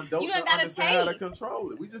be some adults You to gotta understand how to taste.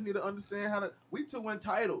 control it. We just need to understand how to. We too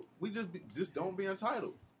entitled. We just don't be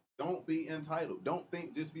entitled. Don't be entitled. Don't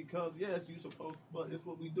think just because yes you supposed to, but it's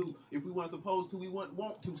what we do. If we weren't supposed to, we wouldn't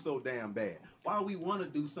want to so damn bad. Why we want to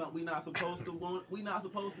do something we not supposed to want? We not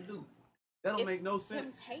supposed to do. That don't make no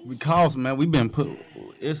sense. Because man, we've been put.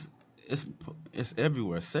 It's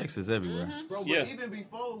everywhere. Sex is everywhere. Bro, but Yeah.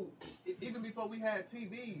 even before we had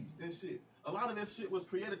TVs and shit, a lot of that shit was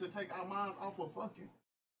created to take our minds off of fucking.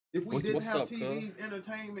 If we didn't have TVs,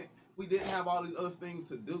 entertainment, if we didn't have all these other things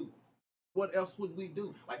to do, what else would we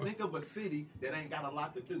do? Like, think of a city that ain't got a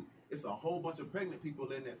lot to do. It's a whole bunch of pregnant people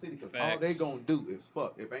in that city because all they gonna do is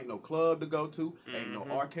fuck. If ain't no club to go to, ain't no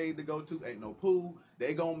arcade to go to, ain't no pool,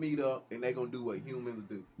 they gonna meet up and they gonna do what humans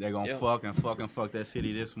do. They gonna fuck that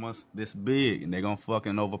city this big, and they gonna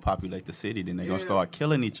fucking overpopulate the city. Then they gonna start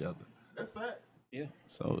killing each other. That's facts. Yeah.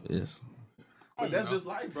 So it's. But that's just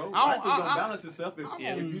life, bro. Life is gonna balance itself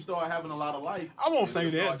if you start having a lot of life. I won't say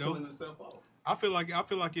that though. Killing itself off. I feel like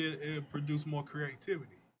it produce more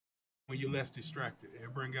creativity when you're less distracted.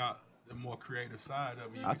 It bring out the more creative side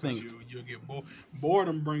of you. I think you'll get bored.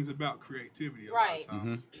 Boredom brings about creativity a lot of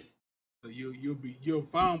times. So you'll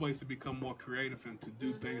find ways to become more creative and to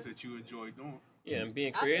do things that you enjoy doing. Yeah, and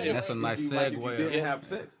being creative. That's a nice segue. Like if you didn't have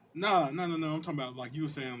sex. No. I'm talking about like you were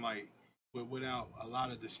saying, like without a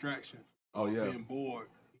lot of distractions. Oh yeah. Being bored.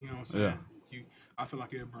 You know what I'm saying? I feel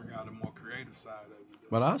like it'll bring out a more creative side of you.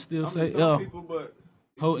 But I still say, some people, but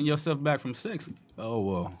holding yourself back from sex. Oh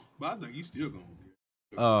well. But I think you still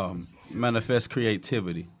gonna manifest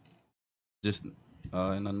creativity, just in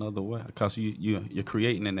another way, because you're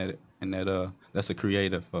creating in that that's a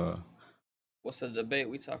creative. What's the debate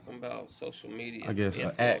we talking about? Social media. I guess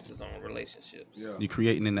influences on relationships. Yeah. You're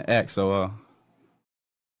creating in the act. So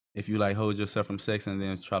if you like hold yourself from sex and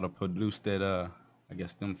then try to produce that I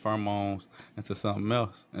guess them pheromones into something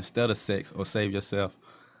else instead of sex, or save yourself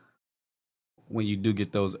when you do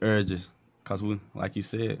get those urges, because we, like you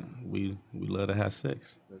said, we love to have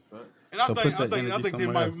sex. That's right. And I So think they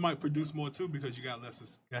somewhere else. might produce more too because you got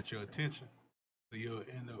your attention. So you'll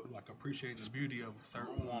end up like appreciating the beauty of a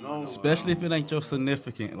certain woman. Especially if it ain't your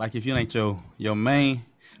significant, like if you ain't your main,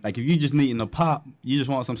 like if you just needing a pop, you just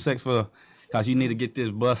want some sex for, because you need to get this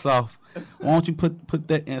bus off. Why don't you put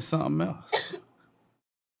that in something else?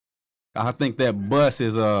 I think that bus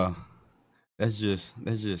is that's just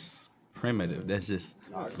primitive. That's just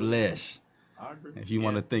flesh. I agree. If you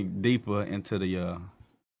want to think deeper into the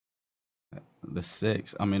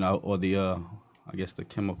sex, I mean, or the I guess the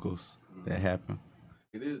chemicals that happen.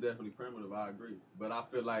 It is definitely primitive, I agree. But I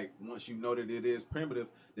feel like once you know that it is primitive,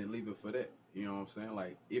 then leave it for that. You know what I'm saying?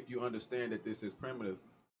 Like, if you understand that this is primitive,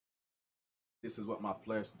 this is what my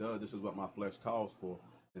flesh does, this is what my flesh calls for,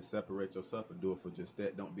 then separate yourself and do it for just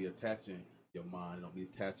that. Don't be attaching your mind, don't be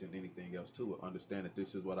attaching anything else to it. Understand that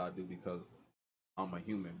this is what I do because I'm a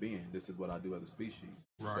human being. This is what I do as a species.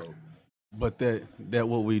 Right. So, But that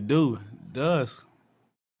what we do does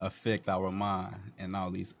affect our mind and all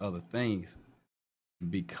these other things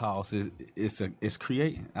because it's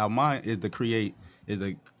creating. Our mind is the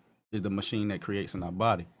machine that creates in our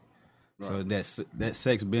body. Right. So that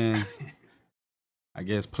sex being, I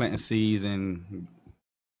guess, planting seeds and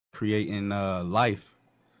creating life.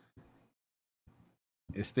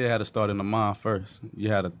 It still had to start in the mind first. You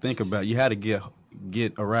had to think about. You had to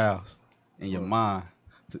get aroused in your mind.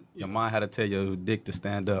 Your mind had to tell your dick to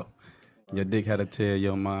stand up. Your dick had to tell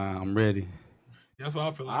your mind, I'm ready. That's what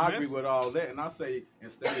I feel like. I agree with all that, and I say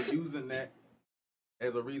instead of using that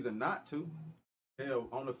as a reason not to, hell,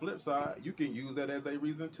 on the flip side, you can use that as a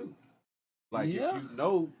reason too. Like if you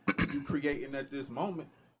know you creating at this moment,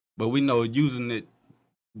 but we know using it,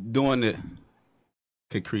 doing it,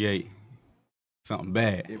 could create something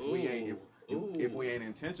bad. If we ain't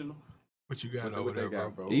intentional. What you got over there,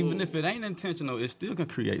 bro? Even if it ain't intentional, it still can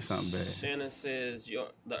create something bad. Shannon says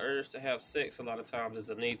the urge to have sex a lot of times is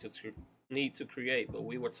a need to create, but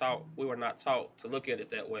we were not taught to look at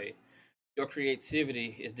it that way. Your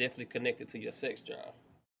creativity is definitely connected to your sex drive.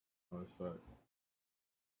 Oh, that's fact.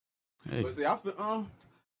 Hey. But see, I feel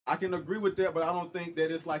I can agree with that, but I don't think that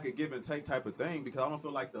it's like a give and take type of thing because I don't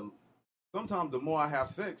feel like sometimes the more I have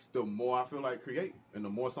sex, the more I feel like create, and the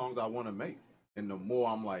more songs I want to make. And the more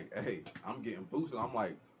I'm like, hey, I'm getting boosted. I'm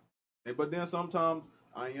like, but then sometimes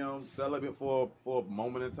I am celibate for a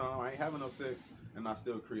moment in time. I ain't having no sex, and I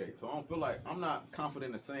still create. So I don't feel like I'm not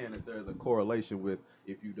confident in saying that there's a correlation with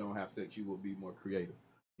if you don't have sex, you will be more creative.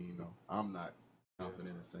 You know, I'm not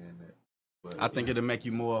confident in saying that. But I think it'll make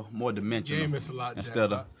you more dimensional. Game is a lot.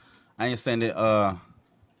 Instead of, I ain't saying that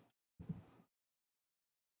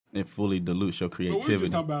it fully dilutes your creativity. But we were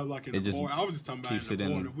just talking about like in the boredom. I was just talking about in the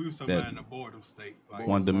boredom. We were talking about in the boredom state. Like,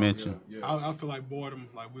 one dimension. Yeah. I feel like boredom,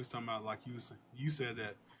 like we was talking about, like you said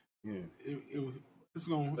that. Yeah. It's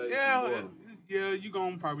gonna. You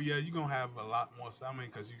gonna probably you gonna have a lot more. I mean,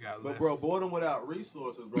 because you got. But bro, boredom without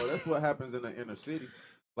resources, bro. That's what happens in the inner city.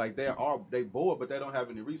 Like they bored, but they don't have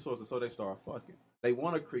any resources, so they start fucking. They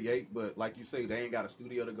want to create, but like you say, they ain't got a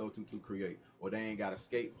studio to go to create, or they ain't got a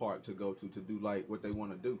skate park to go to do like what they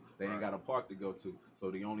want to do. They ain't got a park to go to,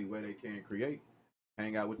 so the only way they can create,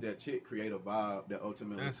 hang out with that chick, create a vibe that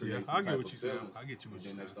ultimately creates. I get what you said. I get you what you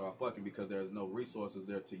said. And then they start fucking because there's no resources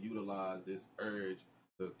there to utilize this urge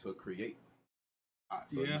to create.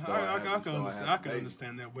 So I can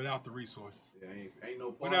understand that without the resources. Yeah, ain't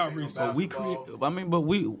no park, without resources. We create. I mean, but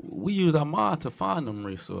we use our mind to find them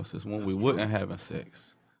resources when we wasn't having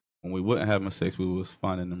sex. When we wasn't having sex, we was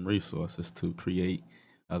finding them resources to create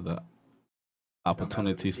other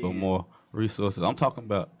opportunities for more resources. I'm talking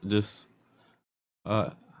about just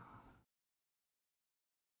not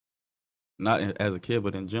as a kid,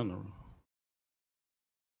 but in general.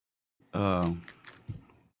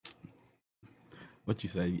 What you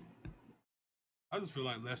say? I just feel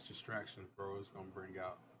like less distractions, bro, is gonna bring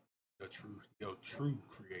out your true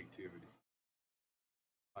creativity.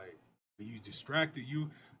 Like when you distracted,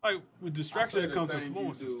 with distraction it comes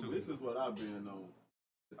influences too. This is what I've been on.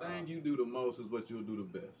 The thing you do the most is what you'll do the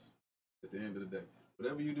best. At the end of the day,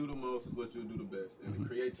 whatever you do the most is what you'll do the best. And the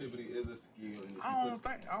creativity is a skill. And I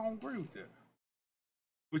don't agree with that.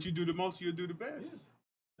 What you do the most, you'll do the best.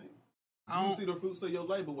 Yeah. You see the fruits of your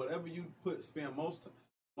labor. Whatever you spend most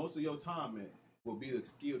of your time in will be the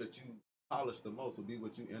skill that you polish the most. Will be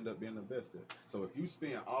what you end up being the best at. So if you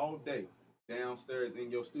spend all day downstairs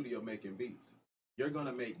in your studio making beats, you're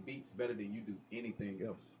gonna make beats better than you do anything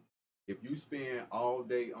else. If you spend all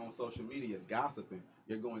day on social media gossiping,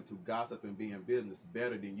 you're going to gossip and be in business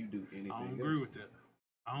better than you do anything else. I don't agree with that.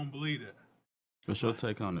 I don't believe that. What's your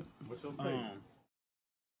take on it? What's your take?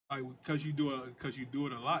 Like because you do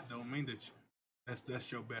it a lot don't mean that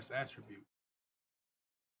that's your best attribute. You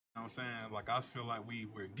know what I'm saying? Like I feel like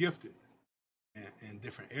we're gifted in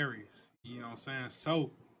different areas. You know what I'm saying?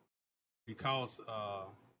 So because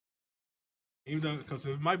even though because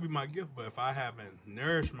it might be my gift, but if I haven't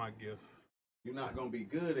nourished my gift, you're not gonna be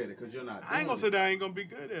good at it because you're not. I ain't gonna say that I ain't gonna be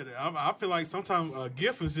good at it. I feel like sometimes a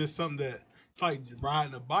gift is just something that it's like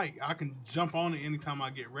riding a bike. I can jump on it anytime I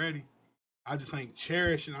get ready. I just ain't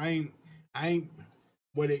cherishing. I ain't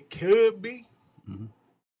what it could be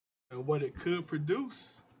and what it could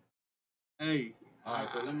produce. Hey, All right,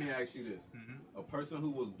 so let me ask you this: a person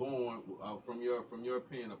who was born, from your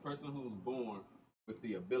opinion, a person who's born with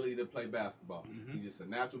the ability to play basketball, he's just a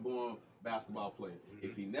natural born basketball player.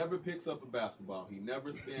 If he never picks up a basketball, he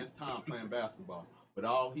never spends time playing basketball, but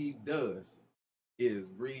all he does is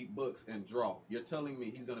read books and draw. You're telling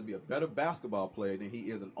me he's going to be a better basketball player than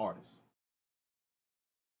he is an artist?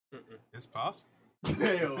 It's possible.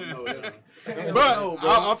 Hell no.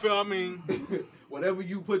 I feel, I mean, whatever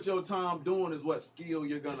you put your time doing is what skill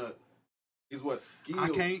you're gonna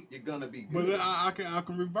you're gonna be good. But I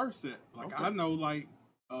can reverse it. Like I know, like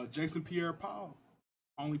Jason Pierre-Paul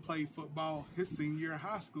only played football his senior year in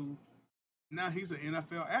high school. Now he's an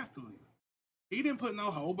NFL athlete. He didn't put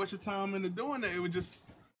no whole bunch of time into doing that. It was just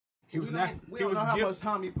we don't know how much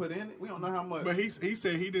time he put in it. We don't know how much. But he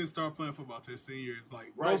said he didn't start playing football till his senior year. It's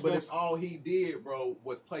like right. But if all he did, bro,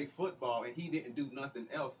 was play football and he didn't do nothing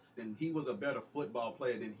else, then he was a better football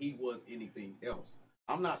player than he was anything else.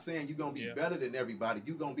 I'm not saying you're gonna be better than everybody.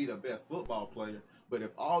 You're gonna be the best football player. But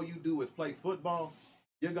if all you do is play football,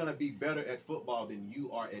 you're gonna be better at football than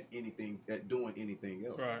you are at doing anything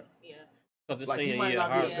else. Right. Yeah. Like you might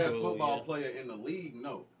not be the best football player in the league,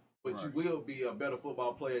 no. But you will be a better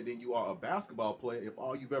football player than you are a basketball player if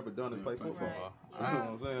all you've ever done is play football. Right. You know what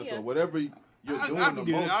I'm saying? Yeah. So whatever you're doing the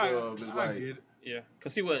most of is like... Yeah,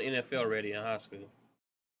 because he wasn't NFL ready in high school.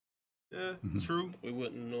 Yeah, true. We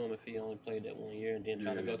wouldn't know him if he only played that 1 year and then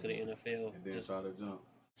try to go to the NFL. And then try to jump.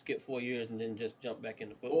 Skip 4 years and then just jump back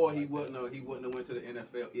into football. Or he wouldn't have went to the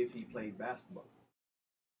NFL if he played basketball.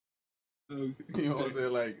 You know what I'm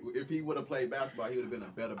saying? Like, if he would have played basketball, he would have been a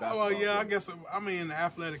better basketball player. I guess, I mean, in the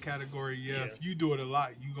athletic category, if you do it a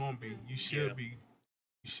lot, you should be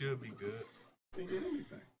good. You can get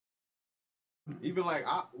anything. Even like,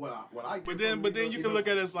 what I But then you can look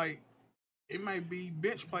at it as like, it might be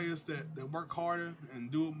bench players that work harder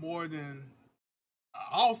and do it more than an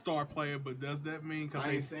all-star player, but does that mean... Cause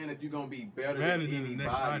I ain't saying that you're going to be better than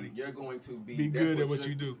anybody. You're going to be good at what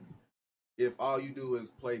you do. If all you do is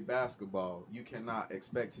play basketball, you cannot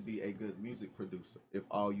expect to be a good music producer. If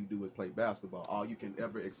all you do is play basketball, all you can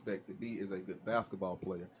ever expect to be is a good basketball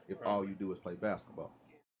player. If all you do is play basketball.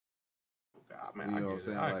 I mean, you know what I'm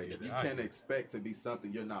saying? Like, you can't expect to be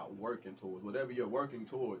something you're not working towards. Whatever you're working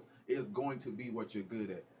towards is going to be what you're good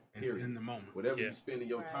at. Period. In the moment. Whatever you're spending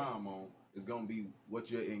your time on is going to be what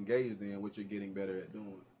you're engaged in, what you're getting better at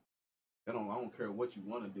doing. I don't care what you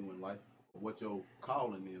want to do in life. What your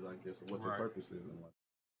calling is, I guess, or what your purpose is in life.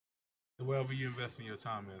 Wherever you invest in your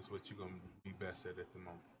time is what you're gonna be best at the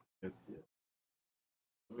moment. Yeah.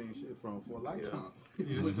 I mean, shit, for a lifetime.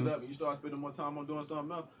 You switch it up and you start spending more time on doing something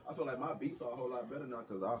else. I feel like my beats are a whole lot better now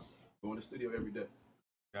because I go in the studio every day.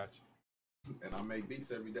 Gotcha. And I make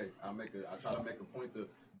beats every day. I try to make a point to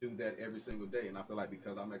do that every single day, and I feel like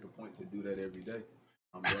because I make a point to do that every day,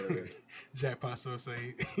 I'm better at it. Jack Paso so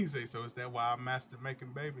is that why I mastered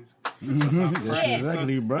making babies?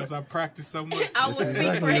 Exactly, bro. Because I practice so much. I will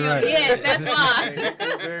speak for him. Right. Yes, that's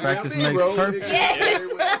why. Practice makes perfect.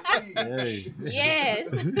 Yes.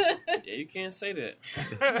 Yes. Yeah, you can't say that.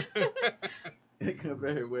 It could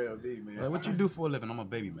very well be, man. Like, what you do for a living? I'm a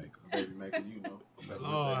baby maker. Baby maker, you know.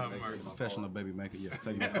 Professional baby maker, yeah.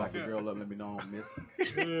 Tell you like your girl up, let me know on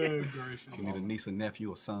miss. Good gracious. You need a niece, a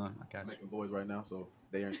nephew, a son. I got you. Making boys right now, so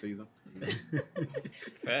they are in season.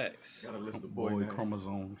 Facts. Got a list of boy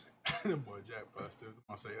chromosomes. Boy, Jack Buster.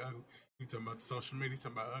 I say ugly. You talking about the social media? You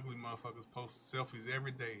talking about ugly motherfuckers post selfies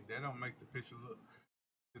every day? That don't make the picture look.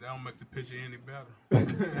 That don't make the picture any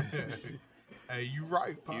better. Hey, you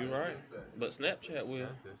right, Pop. You right. But Snapchat will.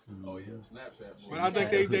 Oh yeah, Snapchat. But I think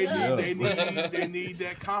they need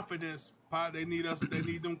that confidence. Pop. They need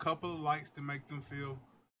them couple of likes to make them feel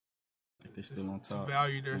like they're still on top. To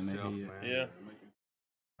value themselves, man. Yeah.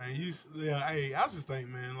 And hey, I just think,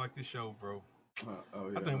 man, like this show, bro.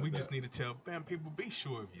 I think we just need to tell, man, people, be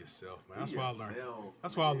sure of yourself, man. That's what I learned.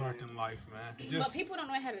 That's what I learned in life, man. But people don't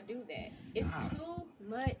know how to do that. It's too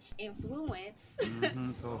much influence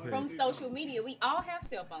from social media. We all have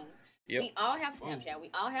cell phones. Yep. We all have Snapchat. We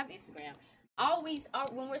all have Instagram. Always,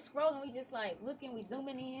 when we're scrolling, we just like looking, we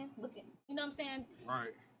zooming in, looking. You know what I'm saying? Right.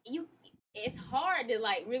 It's hard to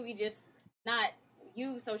like really just not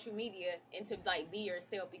use social media and to like be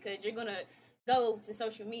yourself because you're gonna go to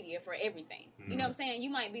social media for everything. You know what I'm saying?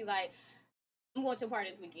 You might be like, I'm going to a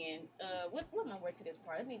party this weekend. What am I wearing to this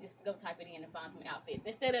party? Let me just go type it in and find some outfits.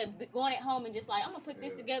 Instead of going at home and just like, I'm going to put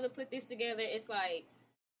this together. It's like,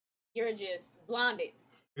 you're just blinded.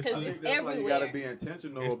 Because it's everywhere. You got to be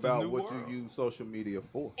intentional about what you use social media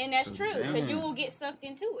for. And that's true, because you will get sucked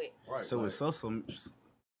into it. Right. So it's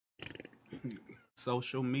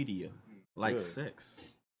social media, like sex.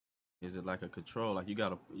 Is it like a control? Like you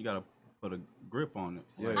gotta put a grip on it.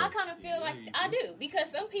 Yeah. I kind of feel like I do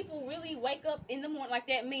because some people really wake up in the morning like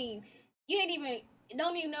that meme. You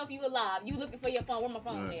don't even know if you alive. You looking for your phone. Where my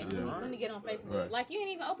phone Right, at? yeah. Let me get on Facebook. Right. Like you ain't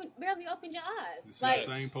even barely opened your eyes. It's Like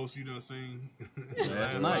the same post you done seen.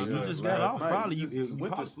 Last night you just got off. Probably you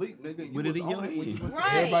went to sleep, nigga. You with it in was your on when you head. went to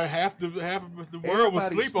Right. Everybody, half of the world was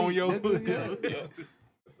Everybody sleep on your. sleep, nigga, yeah.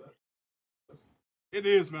 It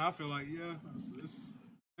is, man. I feel like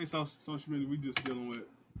it's social media. We just dealing with.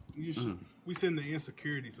 We seeing the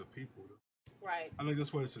insecurities of people. right. I think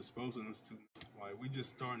that's what it's exposing us to. Like we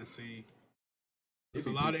just starting to see. It's It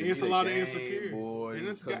a be lot of teaching me the game, insecurity. boy. And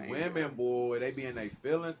it's 'Cause game. women, boy, they be in their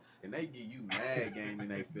feelings and they give you mad game in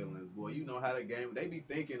their feelings, boy. You know how the game. They be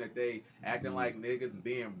thinking that they acting like niggas,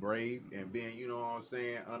 being brave and being, you know what I'm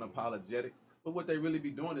saying, unapologetic. But what they really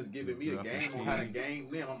be doing is giving me a game on how to game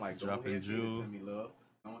them. I'm like, go ahead, feed it to me, love.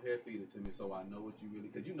 Go ahead, feed it to me so I know what you really.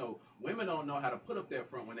 Because you know, women don't know how to put up that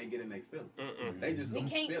front when they get in their feelings. They just They don't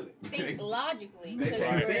can't spill it. think logically They because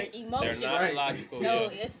can't we're think. emotional. They're not logical. So Yeah.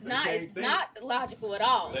 it's not can't not logical at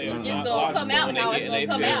all. They It's are just not gonna come logical out when how they it's get gonna in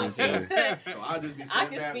come their out. feelings, So I just be I sitting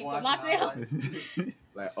can back speak for watching myself.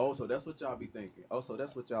 like, oh, so that's what y'all be thinking. Oh, so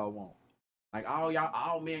that's what y'all want. Like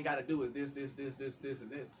all men gotta do is this,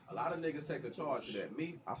 and this. A lot of niggas take a charge to that.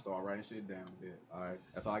 Me, I start writing shit down. There. All right,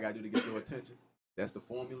 that's all I gotta do to get your attention. That's the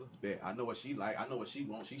formula. Bet I know what she like. I know what she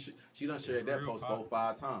wants. She done shared that post 4 or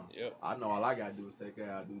 5 times. Yep. I know all I gotta do is take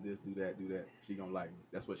her out, do this, do that, do that. She gonna like me.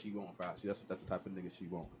 That's what she want. That's the type of nigga she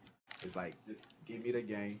want. It's like just give me the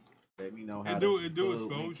game. Let me know how. It do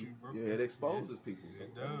expose you, bro. Yeah, it exposes people.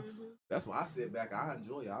 It does. That's why I sit back. I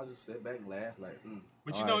enjoy it. I just sit back and laugh like.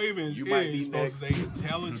 But you know, right, even you it might be exposes next. their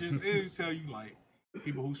intelligence. It tell you like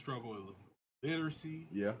people who struggle with literacy.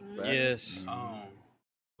 Yeah. Yes.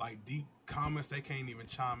 Like deep comments they can't even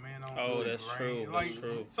chime in on. Oh, It's that's brain. true. Like, That's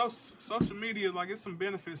true. So social media, like, it's some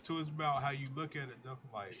benefits to it. It's about how you look at it, though.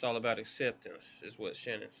 Like, It's all about acceptance, is what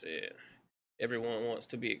Shannon said. Everyone wants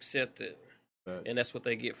to be accepted, and that's what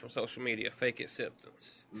they get from social media, fake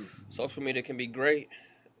acceptance. Social media can be great,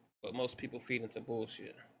 but most people feed into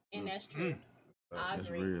bullshit. And that's true. I That's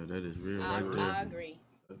agree. real. That is real. I Right there. agree.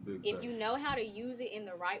 If you know how to use it in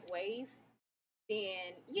the right ways,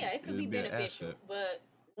 then yeah, it could It'd be be an beneficial. asset. But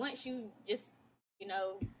once you just,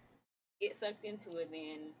 get sucked into it,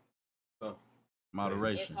 then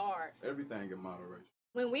Moderation. it's hard. Everything in moderation.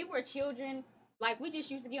 When we were children, like we just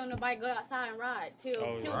used to get on the bike, go outside and ride till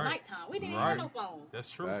right. nighttime. We didn't Right. have no phones. that's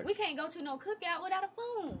true. Facts. We can't go to no cookout without a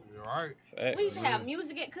phone. You're right. Facts. We used to have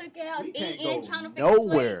music at cookouts, We can't eating, go trying to fix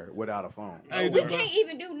nowhere without a phone. Hey, We but- can't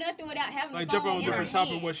even do nothing without having Like, a phone jumping on a in our different topic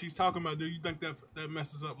of hand. what she's talking about, do you think that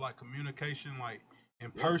messes up, like, communication, like,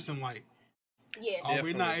 in person? Like, Yes. are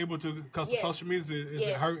we not Definitely. able to, because Yes. social media is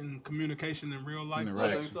Yes. hurting communication in real life? I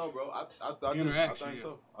Interaction. think so, bro. I Interaction, think yeah.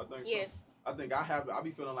 so. I think Yes. so. I think I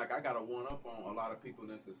be feeling like I got a one up on a lot of people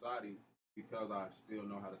in society because I still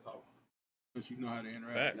know how to talk. But you know how to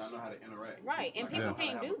interact. Facts. I know how to interact. with Right, people. and Like, I know people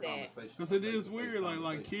how to can't have do a that. conversation, Because a it is face-to-face weird, like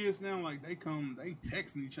conversation. kids now, like they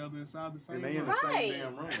texting each other inside the same And they in room. the Right. same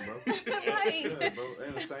damn room, bro. Right. Yeah, bro. They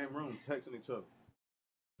in the same room texting each other.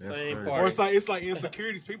 That's Same crazy. part. Or it's like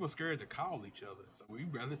insecurities. People scared to call each other, so we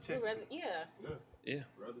rather text. Yeah. Yeah.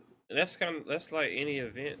 Relative. And that's like any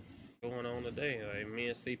event going on today. Like me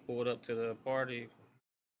and C pulled up to the party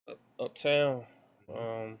uptown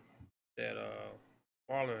that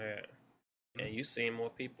Marlon had, and you seen more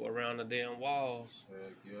people around the damn walls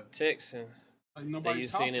Heck yeah. texting Like that nobody you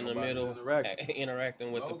seen in the Nobody middle interaction.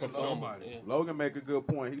 interacting with Logan, the performer. nobody. Yeah. Logan make a good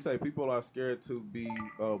point. He say people are scared to be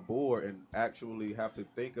bored and actually have to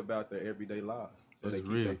think about their everyday lives. So they That's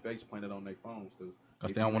keep real. their face planted on their phones.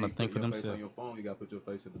 Because they don't want to think for Your face themselves. on your phone, you got to put your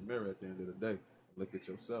face in the mirror at the end of the day. Look at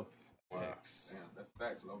yourself. Facts. Damn, that's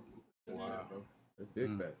facts, Logan. Wow. Yeah, bro. That's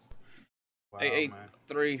big facts. Wow, Hey, man.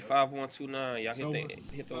 883-5129. Y'all So, hit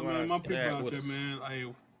the so, line. man, my people interact out with there, us. man,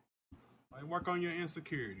 like work on your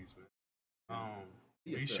insecurities, man.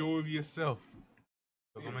 Be Yourself. sure of yourself.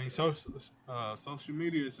 Because, I mean, social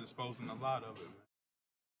media is exposing a lot of it,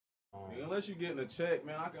 man. Unless you're getting a check,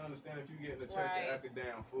 man, I can understand if you're getting a check Right. to act it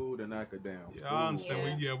down food and act it down. Yeah, I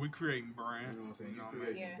understand. Yeah. We creating You know what I'm brands. saying? You You know what I mean?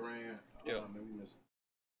 create Yeah. the brand. Yeah. Man, we miss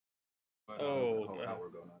But, a Oh, whole man. hour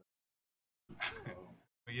ago now.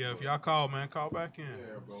 but yeah, if y'all call, man, call back in.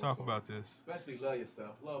 Yeah, bro. Let's talk So- about this. Especially love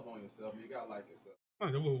yourself. Love on yourself. You got to like yourself.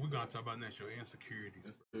 What we're gonna talk about next, your insecurities.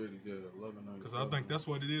 Insecurity, yeah, loving on Because yourself. I think that's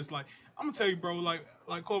what it is. Like, I'm gonna tell you, bro. Like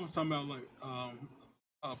Cole was talking about,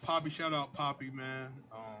 like, Poppy. Shout out Poppy, man.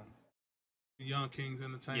 The Young Kings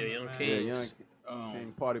Entertainment. Yeah, Young man. Kings. Yeah, Um,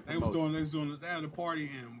 King Party They was promotion. doing they had a party,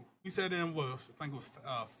 and You said them was, I think it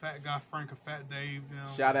was Fat Guy Frank or Fat Dave. Them.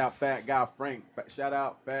 Shout out Fat Guy Frank. Shout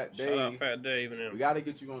out Fat Dave. Shout out Fat Dave and them. We got to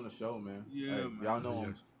get you on the show, man. Yeah, hey, man. Y'all know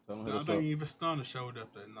him. I think even Stunner showed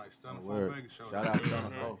up that night. Stunner Four Vegas showed Shout up. out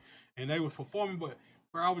Stunner Four. And they was performing, but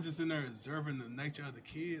bro, I was just in there observing the nature of the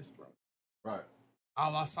kids, bro. Right.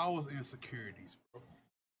 All I saw was insecurities, bro.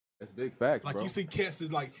 That's big facts, like bro. You see cats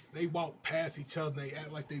is like they walk past each other, they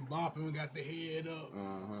act like they bopping and got their head up,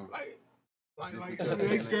 like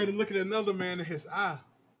they scared to look at another man in his eye,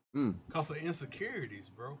 cause of insecurities,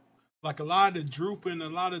 bro. Like a lot of the drooping, a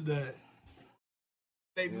lot of the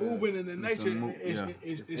they moving in the nature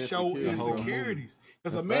is show insecurities.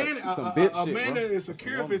 Because a man that is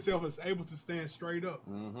secure of himself is able to stand straight up.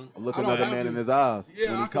 Look another man in his eyes.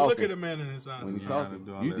 Yeah, I can look at a man in his eyes when he's talking.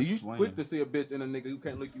 You quick to see a bitch in a nigga who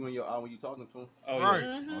can't look you in your eye when you talking to him. Oh, right.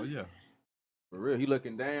 Oh yeah. For real, he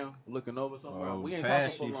looking down, looking over somewhere. We ain't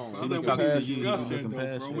talking for long. I think we need to discuss that,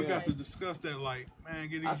 though, bro. We got to discuss that, like, man,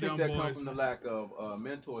 get these young boys. I think that comes from the lack of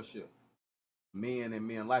mentorship. Men and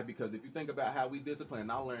men life, because if you think about how we discipline,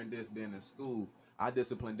 I learned this being in school. I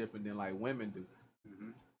discipline different than like women do.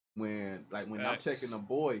 When I'm checking a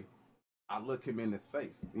boy, I look him in his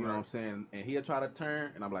face. You know what I'm saying? And he'll try to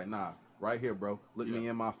turn, and I'm like, nah, right here, bro. Look me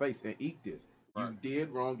in my face and eat this. Right. You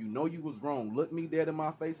did wrong. You know you was wrong. Look me dead in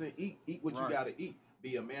my face and eat. Eat what you gotta eat.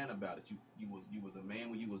 Be a man about it. You was a man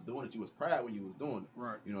when you was doing it. You was proud when you was doing it.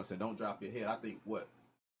 Right. You know what I'm saying? Don't drop your head. I think what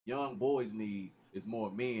young boys need is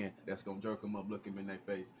more men that's gonna jerk them up, look them in their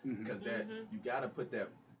face, because that you gotta put that.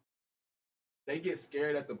 They get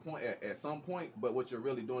scared at the point at some point, but what you're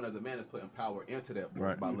really doing as a man is putting power into that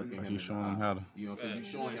boy by looking him in the eye. How to, you know, so you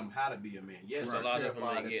showing him how to be a man. Yes, he's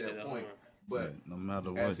terrified at that point, but no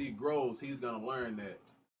matter what, as he grows, he's gonna learn that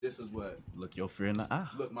this is what look your fear in the eye.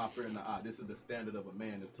 Look my fear in the eye. This is the standard of a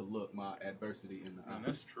man, is to look my adversity in the eye.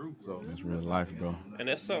 That's true. So that's real life, bro. And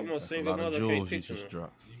that's something a single mother can't teach you.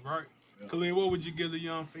 Right. Khalil, what would you give the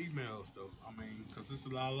young females, though? I mean, because there's a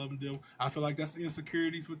lot of them. I feel like that's the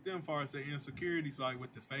insecurities with them, as far as their insecurities, like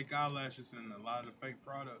with the fake eyelashes and a lot of the fake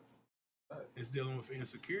products. It's dealing with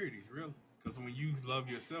insecurities, really. Because when you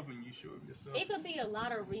love yourself and you sure of yourself. It could be a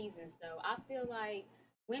lot of reasons, though. I feel like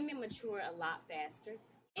women mature a lot faster.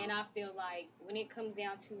 And I feel like when it comes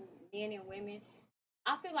down to men and women,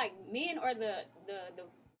 I feel like men are the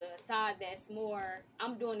side that's more,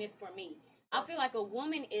 I'm doing this for me. I feel like a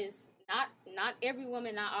woman is not every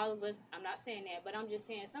woman, not all of us. I'm not saying that, but I'm just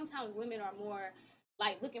saying sometimes women are more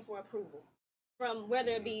like looking for approval from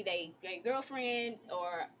whether it be their girlfriend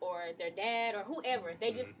or their dad or whoever.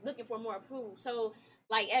 They just looking for more approval. So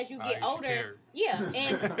like as you get older, you know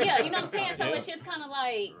what I'm saying. So it's just kind of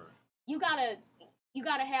like you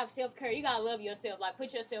gotta have self-care. You gotta love yourself. Like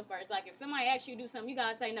put yourself first. Like if somebody asks you to do something, you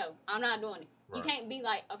gotta say no. I'm not doing it. Right. You can't be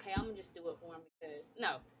like, okay, I'm gonna just do it for him because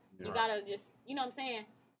no. You gotta just, you know what I'm saying.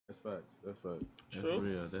 That's facts. That's facts.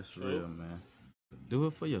 That's real, man. Do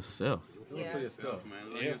it for yourself. Do it for yourself,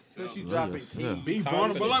 man. Yeah. Since you dropping keys, be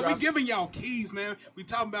vulnerable. Like we giving y'all keys, man. We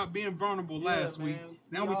talking about being vulnerable last week.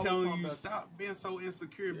 Now we telling you stop being so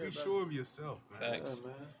insecure. Be sure of yourself, man. Facts.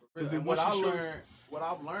 Yeah, man. What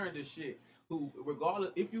I've learned is shit. Who,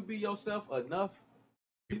 regardless, if you be yourself enough,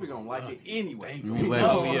 people gonna like it anyway.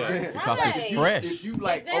 Because it's fresh. If you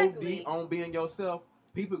like OD on being yourself,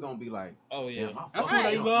 people gonna be like, oh yeah, that's what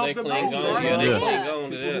they love the most, right? Yeah, they cling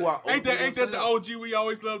on to that. Ain't that the OG we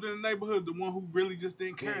always loved in the neighborhood? The one who really just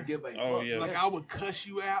didn't care. Like I would cuss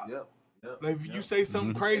you out. Like if you say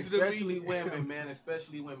something crazy to me. Especially women, man.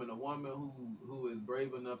 Especially women. A woman who is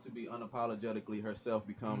brave enough to be unapologetically herself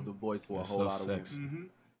becomes the voice for a whole lot of women.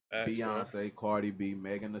 Beyonce, Cardi B,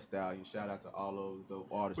 Megan Thee Stallion. Shout out to all those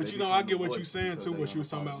artists. But you know, I get what you're saying too. What you was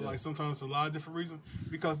talking about, like sometimes it's a lot of different reasons.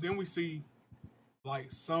 Because then we see,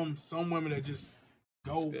 like some women that just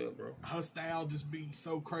go, good, bro. Her style just be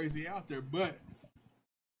so crazy out there, but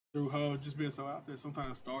through her just being so out there,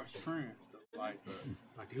 sometimes starts trends. Like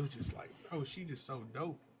it was just like, oh, she just so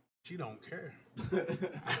dope. She don't care.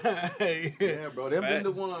 Yeah, bro. Them been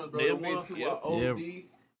the ones, bro. The ones who are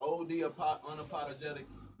OD, unapologetic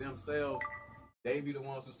themselves, they be the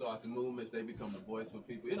ones who start the movements. They become the voice for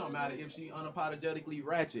people. It don't matter if she unapologetically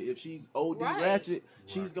ratchet. If she's OD ratchet,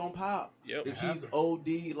 she's gonna pop. Yep. If she's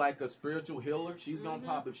OD like a spiritual healer, she's gonna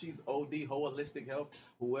pop. If she's OD holistic health,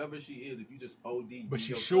 whoever she is, if you just OD, but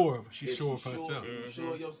she's sure of herself. If you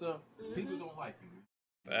sure of yourself, people gonna like you.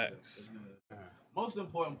 Facts. Most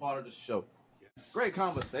important part of the show. Great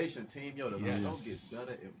conversation, team. Yo, the show gets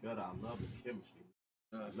better and better. I love the chemistry.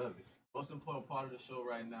 I love it. Most important part of the show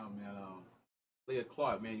right now, man. Leah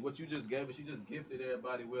Clark, man. What you just gave us, she just gifted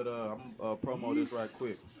everybody with. I'm promo this right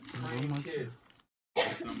quick. Cream Kiss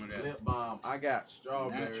Some of that. Lip balm. I got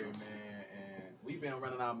strawberry, Natural. man, and we've been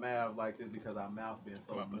running our mouth like this because our mouth's been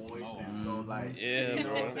so Come up with some moist more. and so like, Yeah, you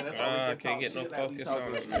know what I'm saying? That's why we I can can't talk get no shit like we focus talking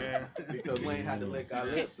on it, shit. man. Because we ain't had to lick our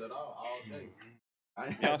lips at all day. I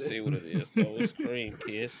ain't Y'all had to- see what it is, though. It's cream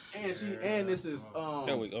kiss. And this is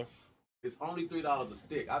There we go. it's only $3 a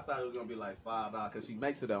stick. I thought it was gonna be like $5 because she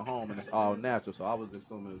makes it at home and it's all natural. So I was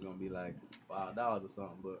assuming it was gonna be like $5 or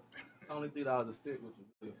something, but it's only $3 a stick, which is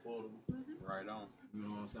really affordable. Right on. You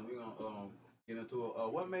know what I'm saying? We're gonna get into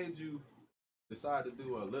it. What made you decide to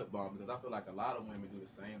do a lip balm? Because I feel like a lot of women do the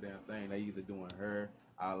same damn thing. They either doing hair,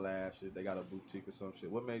 eyelashes, they got a boutique or some shit.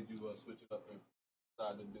 What made you switch it up and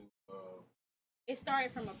decide to do? It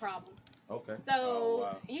started from a problem. Okay.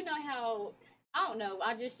 So you know how I don't know.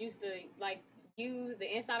 I just used to like use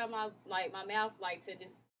the inside of my my mouth to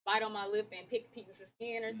just bite on my lip and pick pieces of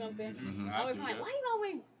skin or something. Mm-hmm. I was like, why you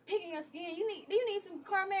always picking your skin? Do you need some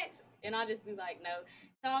Carmex? And I'll just be like, no.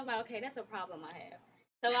 So I was like, okay, that's a problem I have.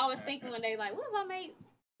 So I was thinking one day, like, what if I made,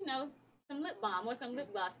 some lip balm or some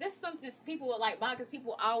lip gloss? That's something people would like buy because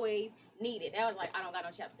people always need it. I was like, I don't got no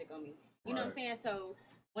chapstick on me. You know what I'm saying? So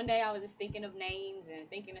one day I was just thinking of names and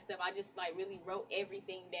thinking of stuff. I just really wrote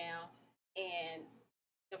everything down. And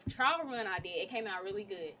the trial run I did, it came out really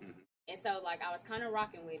good. Mm-hmm. And so I was kind of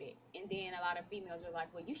rocking with it. And then a lot of females were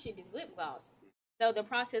like, well, you should do lip gloss. So the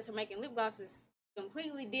process for making lip gloss is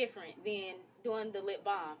completely different than doing the lip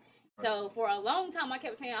balm. So for a long time I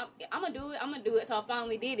kept saying, I'm going to do it. So I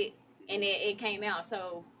finally did it. And it came out.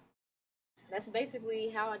 So that's basically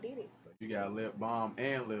how I did it. So you got lip balm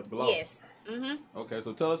and lip gloss. Yes. Mm-hmm. Okay,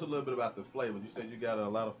 so tell us a little bit about the flavors. You said you got a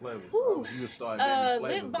lot of flavors. Ooh. You started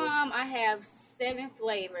lip balm, I have 7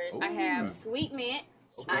 flavors. Ooh. I have sweet mint.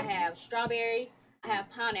 Okay. I have strawberry. I have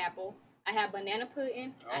pineapple. I have banana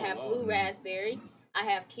pudding. I have blue raspberry. I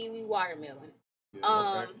have kiwi watermelon.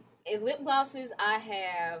 Yeah, In lip glosses, I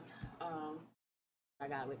have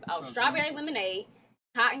strawberry lemonade,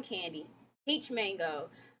 cotton candy, peach mango.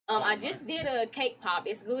 I just did a cake pop.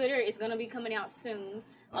 It's glitter. It's gonna be coming out soon.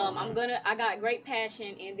 I got Great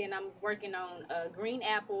Passion, and then I'm working on a green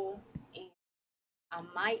apple, and I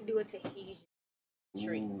might do a Tahitian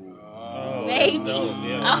tree. Oh, Maybe. Boy.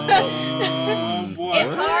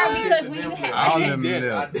 It's hard because when you have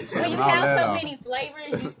so many many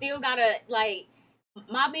flavors, you still gotta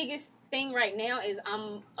my biggest thing right now is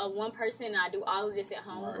I'm a one person and I do all of this at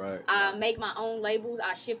home. Right. I make my own labels.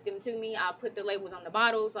 I ship them to me. I put the labels on the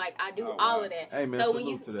bottles. I do all of that. Hey, man, so when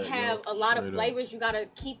you salute to that, have yo. a lot of Straight flavors, you gotta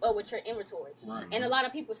keep up with your inventory. Right. And a lot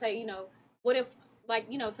of people say, what if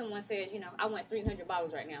someone says, I want 300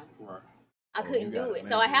 bottles right now. Right. I couldn't you do gotta it.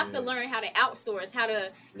 So I have to make it. learn how to outsource, how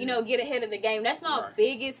to, get ahead of the game. That's my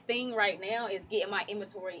biggest thing right now is getting my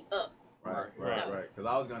inventory up. Right. So- Because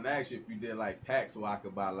I was gonna ask you if you did packs, so I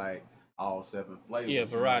could buy all 7 flavors. Yeah,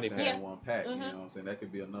 variety you know what I'm saying, pack. in one pack. Mhm. You know what I'm saying? That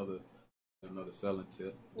could be another selling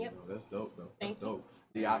tip. Yep. That's dope though. Thank That's dope.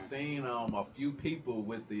 Yeah, I seen a few people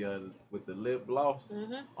with the lip gloss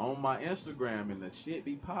on my Instagram, and the shit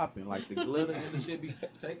be popping, the glitter and the shit be.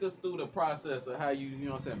 Take us through the process of how you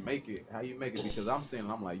know what I'm saying, make it, how you make it, because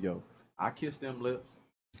I'm like, yo, I kiss them lips.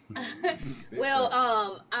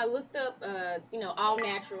 Well, I looked up, all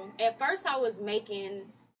natural. At first, I was making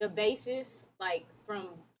the bases from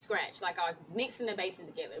scratch, I was mixing the bases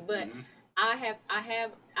together. But I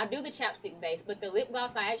do the chapstick base, but the lip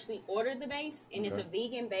gloss I actually ordered the base, and it's a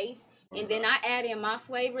vegan base, and then I add in my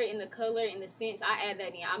flavor and the color and the scents. I add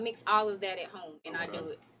that in. I mix all of that at home, and I do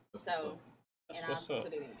it. So, and I what's up.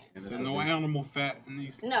 put it in there. So no animal fat in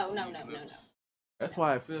these. No. lips. That's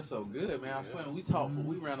why it feels so good, man. I swear,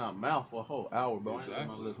 we ran our mouth for a whole hour, bro. I ain't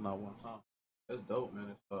Exactly. my lips not one time. That's dope, man.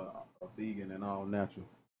 It's a vegan and all natural.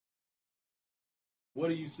 What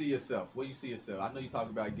do you see yourself? What do you see yourself? I know you talk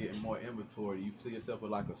about getting more inventory. You see yourself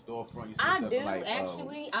with a storefront. You see I yourself do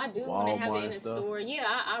with, I do want to have Walmart it in and a stuff? store. Yeah,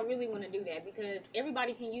 I really want to do that because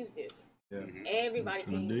everybody can use this. Yeah. Everybody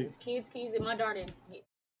can Indeed. use this. Kids can use it. My daughter, she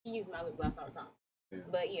uses my lip gloss all the time. Yeah.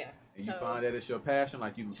 But yeah, And so you find that it's your passion,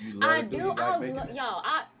 you love I to do. do. You like making it? Y'all.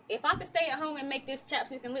 If I could stay at home and make this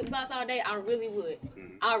chapstick and lip gloss all day, I really would.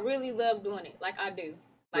 I really love doing it. I do.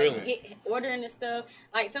 Really? Ordering the stuff.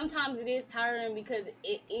 Sometimes it is tiring because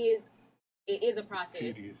it is a process,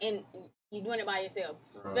 tedious. and you're doing it by yourself.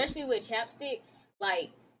 Right. Especially with chapstick,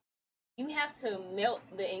 you have to melt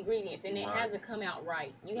the ingredients, and it Right. has to come out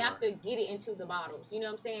right. You have to get it into the bottles. You know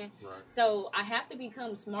what I'm saying? Right. So I have to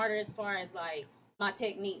become smarter as far as my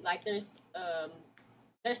technique.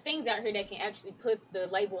 There's things out here that can actually put the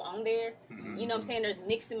label on there. You know what I'm saying? There's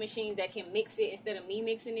mixing machines that can mix it instead of me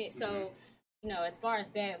mixing it. So, as far as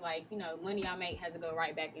that, money I make has to go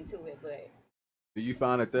right back into it. But Do you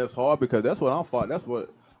find that that's hard? Because that's what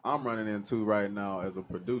I'm running into right now as a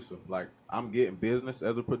producer. Like I'm getting business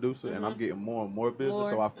as a producer, and I'm getting more and more business.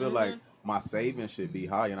 So I feel like my savings should be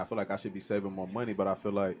high, and I feel like I should be saving more money. But I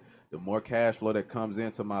feel like the more cash flow that comes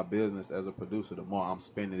into my business as a producer, the more I'm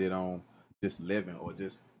spending it on just living or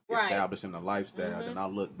just establishing a lifestyle. And I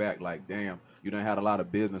look back like, damn, you done had a lot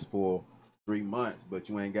of business for 3 months, but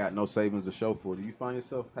you ain't got no savings to show for it. Do you find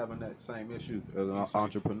yourself having that same issue as an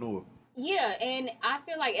entrepreneur? Yeah, and I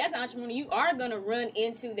feel like as an entrepreneur, you are gonna run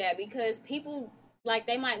into that because people like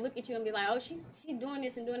they might look at you and be like, "Oh, she's doing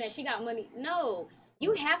this and doing that. She got money." No,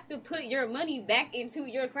 you have to put your money back into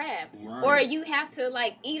your craft, or you have to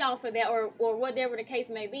like eat off of that, or whatever the case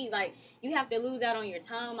may be. Like you have to lose out on your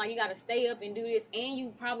time. Like you got to stay up and do this, and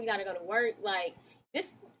you probably got to go to work. Like this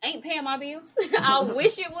ain't paying my bills. I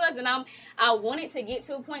wish it was, and I wanted to get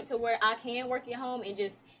to a point to where I can work at home and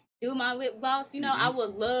just do my lip gloss, I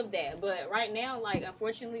would love that. But right now, like,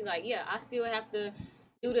 unfortunately, like, yeah, I still have to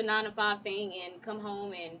do the 9 to 5 thing and come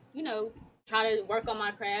home and, try to work on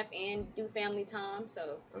my craft and do family time.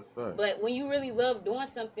 So, that's right. But when you really love doing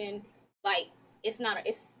something, like, it's not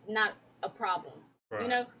a problem,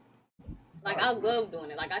 Like, I love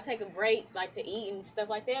doing it. Like, I take a break, like, to eat and stuff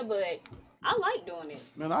like that, but I like doing it.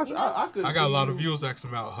 Man, I got a lot of views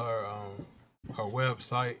asking about her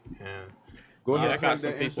website and. Go ahead. I got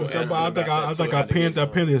some people. I think I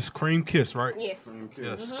pinned his Cream Kiss, right? Yes. Cream Kiss.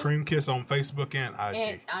 Yes, Cream Kiss on Facebook and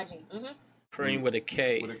IG. Cream with a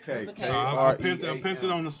K. With a K. So I pinned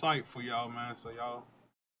it on the site for y'all, man. So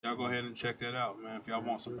y'all go ahead and check that out, man. If y'all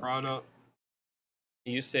want some product.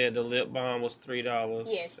 You said the lip balm was $3.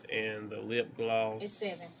 Yes. And the lip gloss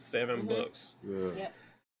is $7. Yeah. Yep.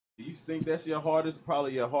 Do you think that's the hardest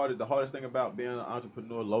thing about being an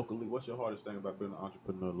entrepreneur locally? What's your hardest thing about being an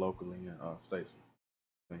entrepreneur locally in Stacey?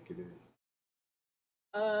 I think it is.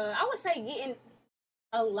 I would say getting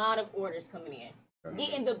a lot of orders coming in. Okay.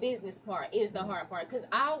 Getting the business part is the hard part because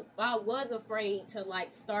I was afraid to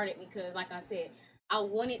like start it because like I said, I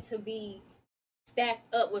wanted to be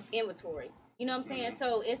stacked up with inventory. You know what I'm saying?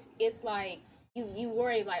 So it's like you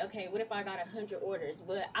worry like, okay, what if I got 100 orders,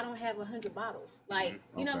 but I don't have 100 bottles? Like,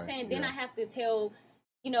 you know what I'm saying? Then I have to tell,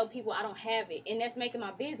 people I don't have it, and that's making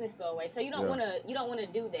my business go away. So you don't want to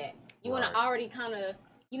do that. You want to already kind of,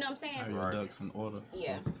 you know what I'm saying? Have your ducks in order.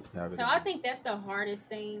 Yeah. So I think that's the hardest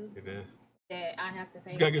thing. It is. That I have to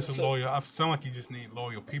face. You gotta get some loyal. I sound like you just need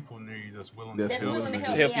loyal people near you that's willing to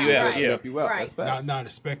help you out. Yeah. Help you out. Right. That's not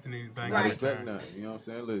expecting anything. Not expecting nothing. You know what I'm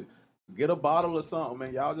saying? Look, get a bottle or something,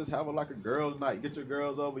 man. Y'all just have like a girls' night. Get your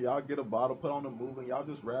girls over. Y'all get a bottle, put on the move, and y'all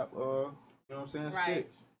just rap. You know what I'm saying? Right.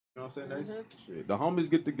 Sticks. You know what I'm saying? Shit. The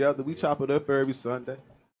homies get together. We chop it up every Sunday.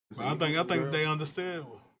 But I think they understand.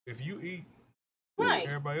 If you eat, right,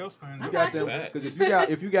 everybody else can. Because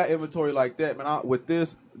if you got inventory like that, man, with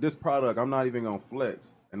this product, I'm not even gonna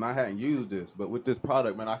flex, and I hadn't used this, but with this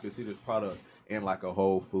product, man, I can see this product in like a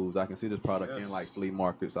Whole Foods. I can see this product in like flea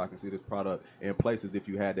markets. I can see this product in places. If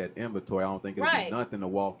you had that inventory, I don't think it'd be nothing to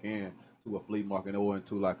walk in to a flea market or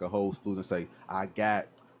into like a Whole Foods and say, I got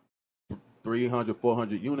 300,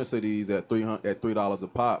 400 units of these at $3 a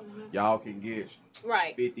pop. Y'all can get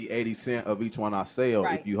 50, 80 cents of each one I sell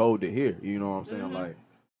if you hold it here. You know what I'm saying? Like,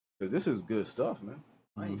 because this is good stuff, man.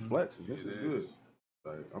 I ain't flexing. This is good.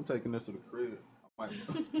 Like, I'm taking this to the crib. I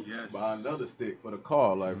might buy another stick for the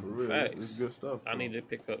car. Like, for real. This is good stuff. I need to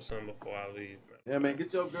pick up some before I leave, man. Yeah, man,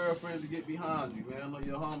 get your girlfriend to get behind you, man. I know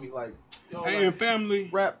your homie, like, yo, hey, and family,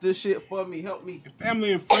 rap this shit for me. Help me.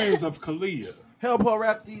 Family and friends of Kalia. Help her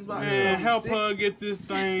wrap these. Man, help her get this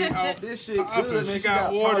thing out. This shit good, man. She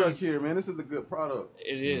got orders here, man. This is a good product.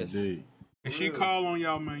 It is. Indeed. And she call on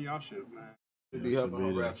y'all, man. Y'all should, man. Should be helping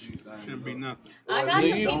her wrap these things. Shouldn't be nothing. I got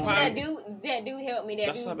some people that do help me.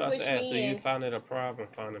 That's do about push to ask. me. Do you find it a problem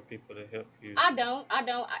finding people to help you? I don't.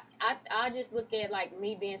 I just look at like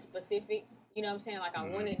me being specific. You know what I'm saying? Like I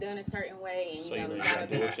want it done a certain way, and so you gotta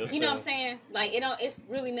do it yourself. You know what I'm saying? Like it's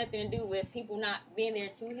really nothing to do with people not being there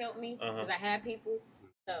to help me because I have people.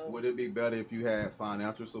 So. Would it be better if you had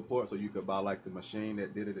financial support so you could buy like the machine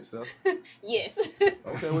that did it itself? Yes.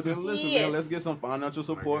 Okay, well then listen, man. Let's get some financial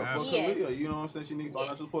support for Kalia. You know what I'm saying? She needs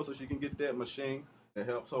financial support so she can get that machine that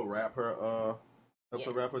helps her wrap her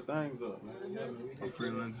her wrap her things up, man.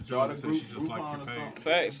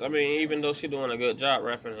 Facts. I mean, even though she's doing a good job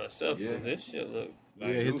wrapping herself, because this shit look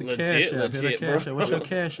like hit the legit, cash app. Hit the cash app. What's your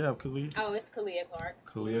cash app, Kalia? Oh, it's Kalia Clark.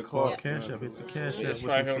 Kalia Clark. Cash app. Hit the cash app. It's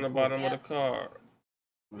right here on the bottom of the card.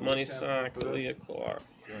 Money sign Kalia Clark.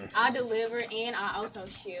 I deliver and I also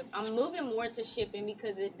ship. I'm moving more to shipping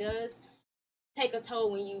because it does take a toll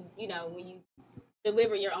when you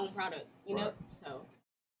deliver your own product, you know? So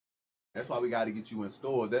That's why we got to get you in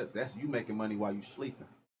stores. That's you making money while you sleeping.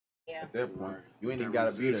 Yeah. At that point, you ain't even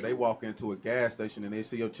got to be there. They walk into a gas station and they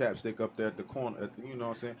see your chapstick up there at the corner. You know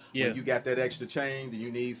what I'm saying? Yeah. When you got that extra change and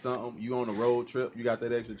you need something, you on a road trip, you got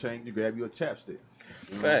that extra change, you grab you a chapstick.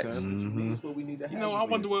 You know Facts. what I'm saying? That's what you need. That's what we need to have. You know, I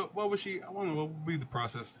wonder what would be the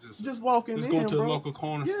process? Just walking in, going to bro. the local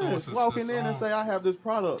corner store. Yes, walking in and say, I have this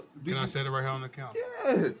product. Can I set it right here on the counter?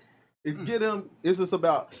 Yes. Get them. It's just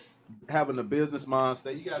about having a business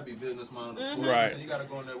mindset. You gotta be business minded. Right. So you gotta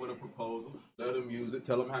go in there with a proposal. Let them use it.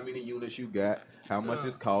 Tell them how many units you got, how much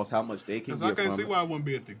it costs, how much they can get. I can't from see it. why I wouldn't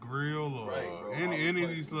be at the grill or any of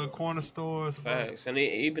these little corner stores. Facts. And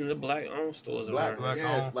even the black-owned stores. Black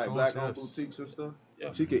owned black-owned stores, boutiques and stuff.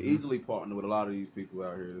 Yeah. She could easily partner with a lot of these people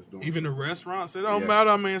out here that's doing. Even the restaurants, it don't matter.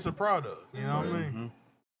 I mean, it's a product. You know what I mean? Mm-hmm.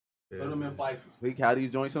 Put them in fifers. How these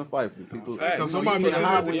joints in fifers. People, Facts. Somebody eating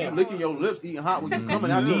hot when said you that- licking your lips, eating hot when you coming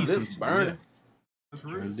out your lips burning. That's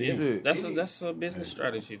real. Yeah, Shit. that's a business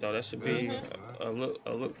strategy though. That should be a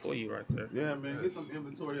look for you right there. Yeah, man. Get some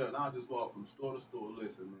inventory up, and I'll just walk from store to store.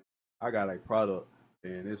 Listen, man. I got a product,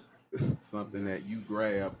 and it's something that you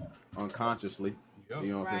grab unconsciously. Yep.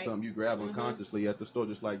 You know what I'm saying? Something you grab unconsciously at the store,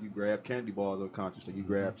 just like you grab candy bars unconsciously. You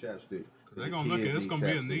grab chapstick. They're gonna look at it. It's gonna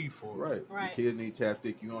be a need for it. Right. Your kids need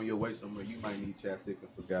chapstick. You on your way somewhere, you might need chapstick and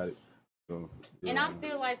forgot it. So, And I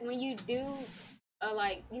feel like when you do,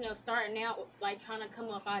 starting out, like trying to come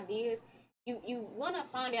up ideas, you want to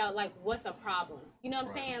find out like what's a problem. You know what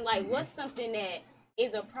I'm saying? Like what's something that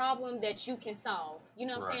is a problem that you can solve. You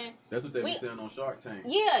know what I'm saying? That's what they be saying on Shark Tank.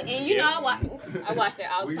 Yeah, and you know I watch that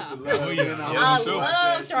all the time.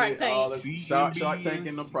 I love Shark Tank. Shark Tank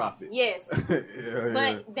and the profit. Yes.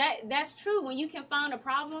 But that's true. When you can find a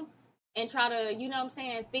problem and try to, you know what I'm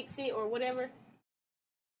saying, fix it or whatever,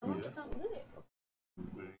 come up with something good.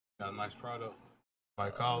 Got a nice product.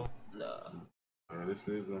 White collar. Yeah, this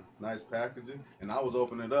is a nice packaging, and I was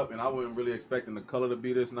opening it up, and I wasn't really expecting the color to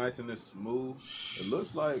be this nice and this smooth. It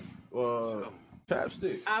looks like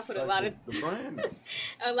chapstick. I put like a lot of the brand.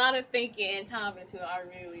 a lot of thinking and time into it. I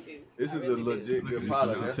really do. This is a legit good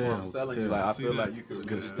product. That's what I'm selling you. Like I feel like you could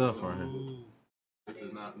good stuff right here. This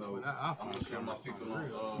is not no. I'm gonna share my people on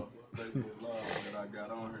Facebook Live that I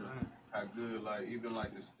got on here. How good, like even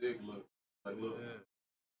like the stick look. Like look.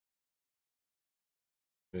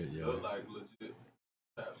 Look like legit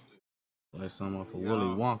chapstick. Like something off of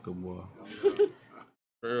Willy Wonka, boy.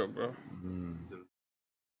 For real, bro.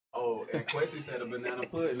 Oh, and Quessy said a banana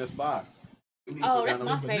pudding is fire. Oh, that's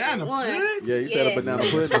my favorite one. Yeah, you said a banana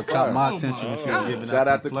pudding is Caught my fire. attention. Shout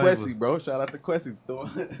out to Quessy, bro. Shout out to Quessy.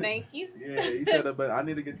 Thank you. Yeah, he said but I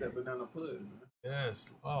need to get that banana pudding. Yes.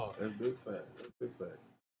 Oh, that's big fact. That's big fact.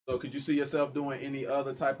 So could you see yourself doing any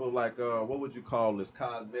other type of like what would you call this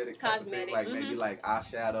cosmetic type of thing? Like maybe like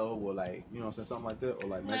eyeshadow or like you know what I'm saying, something like that, or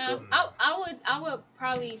like makeup? I would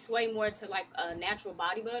probably sway more to like a natural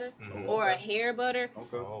body butter or a hair butter.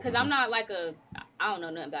 Because I'm not like I don't know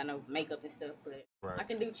nothing about no makeup and stuff, but I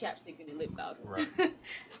can do chapstick and lip gloss. Right.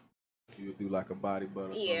 You would do like a body butter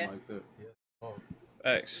or something like that. Yeah.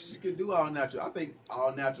 Facts. You could do all natural. I think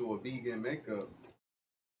all natural or vegan makeup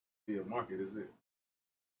be a market, is it?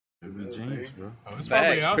 James, bro.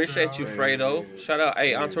 Facts. Appreciate you, Fredo. Shout out,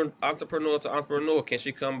 hey, entrepreneur to entrepreneur. Can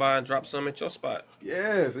she come by and drop some at your spot?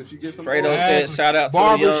 Yes, if you get some. Fredo said, shout out to the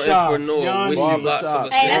young entrepreneur. Wish you lots of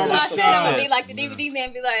success. Hey, that's what I said. I'm gonna be like the DVD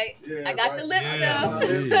man, be like, I got the lip stuff.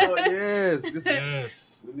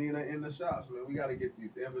 Yes. We need her in the shops, man. We gotta get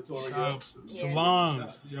these inventory shops,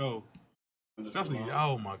 salons, yo. Especially,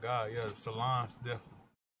 oh my God, yeah, salons definitely.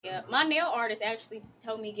 Yeah, my nail artist actually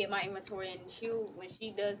told me to get my inventory, and when she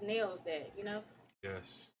does nails, that you know. Yes.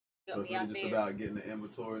 So it's really just about getting the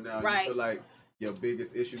inventory now. Right. You feel like your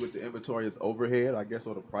biggest issue with the inventory is overhead, I guess,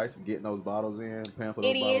 or the price of getting those bottles in, paying for those bottles before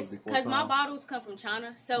time? It is, because my bottles come from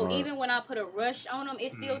China, so even when I put a rush on them,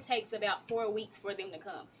 it still takes about 4 weeks for them to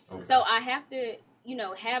come. Okay. So I have to,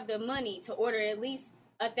 have the money to order at least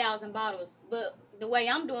 1,000 bottles. But the way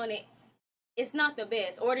I'm doing it, it's not the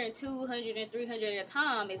best. Ordering 200 and 300 at a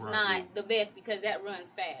time is not the best because that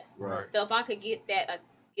runs fast. Right. So if I could get that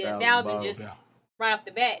 1,000 just right off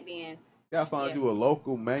the bat, then. Yeah, I found you a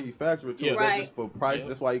local manufacturer too. Yeah. Just for price.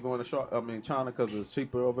 That's why you're going to China because it's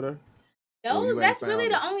cheaper over there. That's really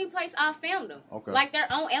the only place I found them. Okay. Like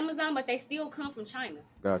they're on Amazon, but they still come from China.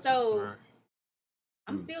 Gotcha. So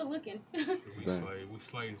I'm still looking. We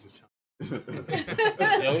slaves of China.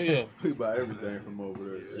 Hell yeah. We buy everything from over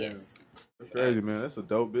there. Yes. That's crazy, man. That's a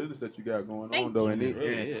dope business that you got going on, though. And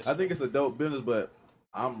I think it's a dope business, but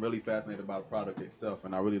I'm really fascinated by the product itself,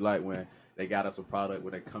 and I really like when they got us a product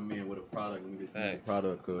when they come in with a product and we get the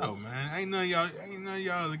product. Oh man, ain't none of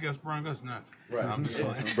y'all that gets bring us nothing. Right, I'm just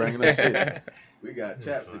I'm bringing us shit. We got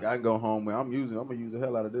chapstick. I can go home with. I'm gonna use the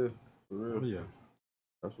hell out of this for real. Oh, yeah,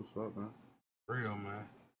 that's what's up, man. Real man.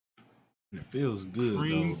 It feels good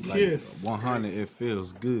Cream though. kiss. Like 100, it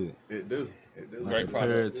feels good. It do. Great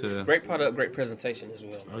product. Great product. Great presentation as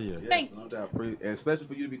well. Oh yeah. Thank no doubt. And especially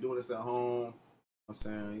for you to be doing this at home. I'm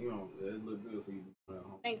saying, it look good for you to be doing it at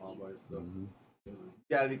home. Thank you. Mm-hmm. You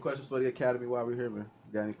got any questions for the Academy while we're here, man?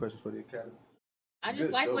 You got any questions for the Academy? I just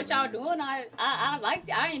like what y'all doing.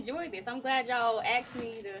 I enjoyed this. I'm glad y'all asked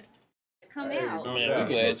me to come out. Man,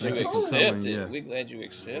 we glad you accepted. We glad you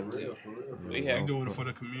accepted. We have doing it for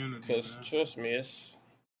the community. Because trust me, it's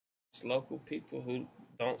local people who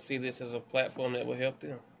don't see this as a platform that will help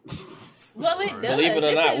them. Well, it does. Believe it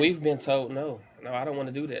or not, we've been told no. No, I don't want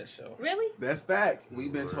to do that show. Really? That's facts.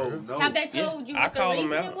 We've been told no. Have they told you what the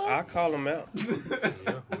reason it was? I call them out. No,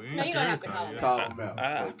 you don't have to call them out. Call them out.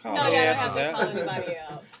 I call No, their y'all don't have asses to out. call anybody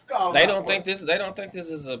out. They don't think this. They don't think this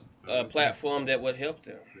is a platform that would help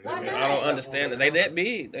them. Why I not? don't understand it. They that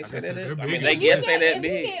big. They say that. they're I big. mean, they If you guess they that If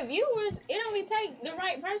big. you get viewers, it only take the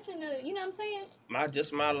right person to, you know what I'm saying?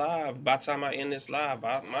 My live. By the time I end this live,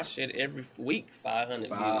 my shit every week 500 views.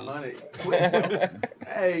 500. Quick.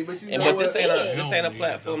 Hey, but you know But what? this ain't a They don't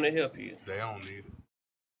platform need to help you. They don't need it.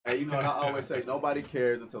 Hey, you know what I always say? Nobody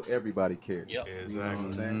cares until everybody cares. Yep. You know what I'm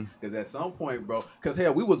Exactly. saying? Because at some point, bro, because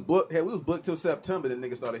hell, we was booked till September. Then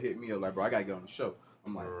niggas started hitting me up like, bro, I gotta get on the show.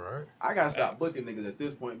 I'm like, Right. I gotta stop booking niggas at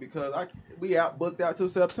this point because we booked out till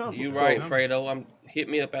September. You So- right, Fredo. Hit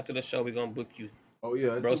me up after the show. We gonna book you. Oh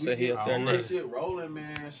yeah, Bro said he up there this next. shit rolling,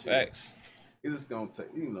 man. Shit. Facts. It's just gonna take,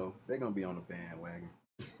 they're gonna be on the bandwagon.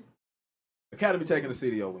 Academy taking the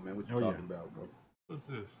city over, man. What you talking about, bro? What's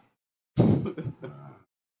this?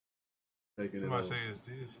 Taking it Somebody over. say it's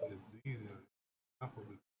this. It's these.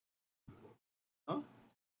 Huh?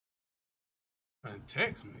 And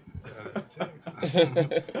text me.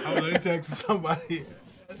 I'm gonna text somebody.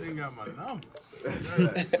 They ain't got my number.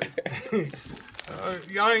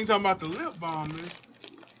 Y'all ain't talking about the lip balm, man.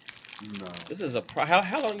 No. This is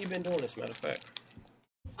how long you been doing this? Matter of fact,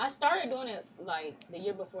 I started doing it like the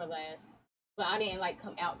year before last, but I didn't like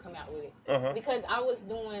come out with it because I was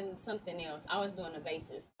doing something else. I was doing the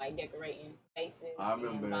vases, like decorating vases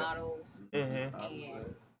and bottles. Mm-hmm.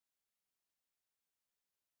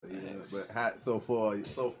 But so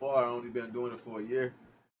far, I only been doing it for a year.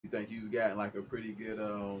 You think you've gotten like a pretty good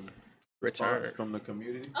return response from the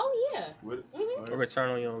community? Oh yeah. A return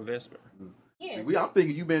on your investment. Yes. See, I'm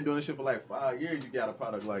thinking you've been doing this shit for like 5 years. You got a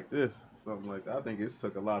product like this, something like that. I think it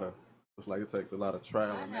takes a lot of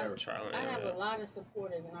trial and error. I have a lot of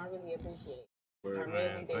supporters, and I really appreciate it. I really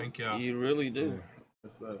Man, do. thank y'all. You really do.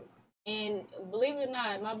 That's right. And believe it or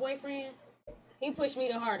not, my boyfriend, he pushed me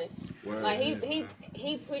the hardest. Word. Like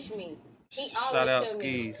he pushed me. He always Shout out tell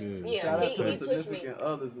me- Skis. Yeah, Shout out to the he pushed me. significant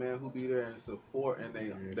others, man, who be there and support, and they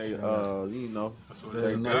That's what they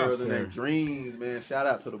it's further necessary. their dreams, man. Shout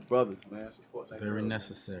out to the brothers, man. Support their Very brothers.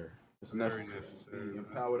 necessary. It's Very necessary. necessary.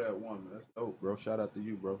 Empower that woman. That's dope, bro. Shout out to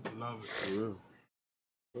you, bro. Love it. For real.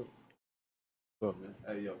 What's up, man?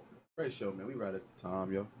 Hey, yo, great show, man. We right at the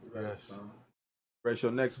time, yo. We right at the time. Great show.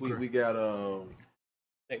 Next week we got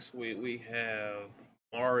Next week we have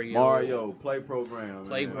Mario play program.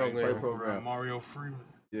 Play man. program. Play program. Mario Freeman.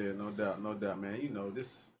 Yeah, no doubt, man.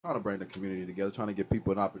 This trying to bring the community together, trying to give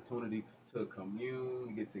people an opportunity to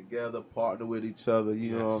commune, get together, partner with each other.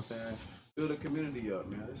 You know what I'm saying? Build a community up,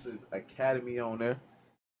 man. This is Academy on there.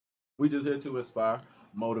 We just here to inspire,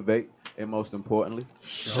 motivate, and most importantly,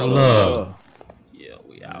 Show love. Yeah,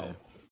 we out.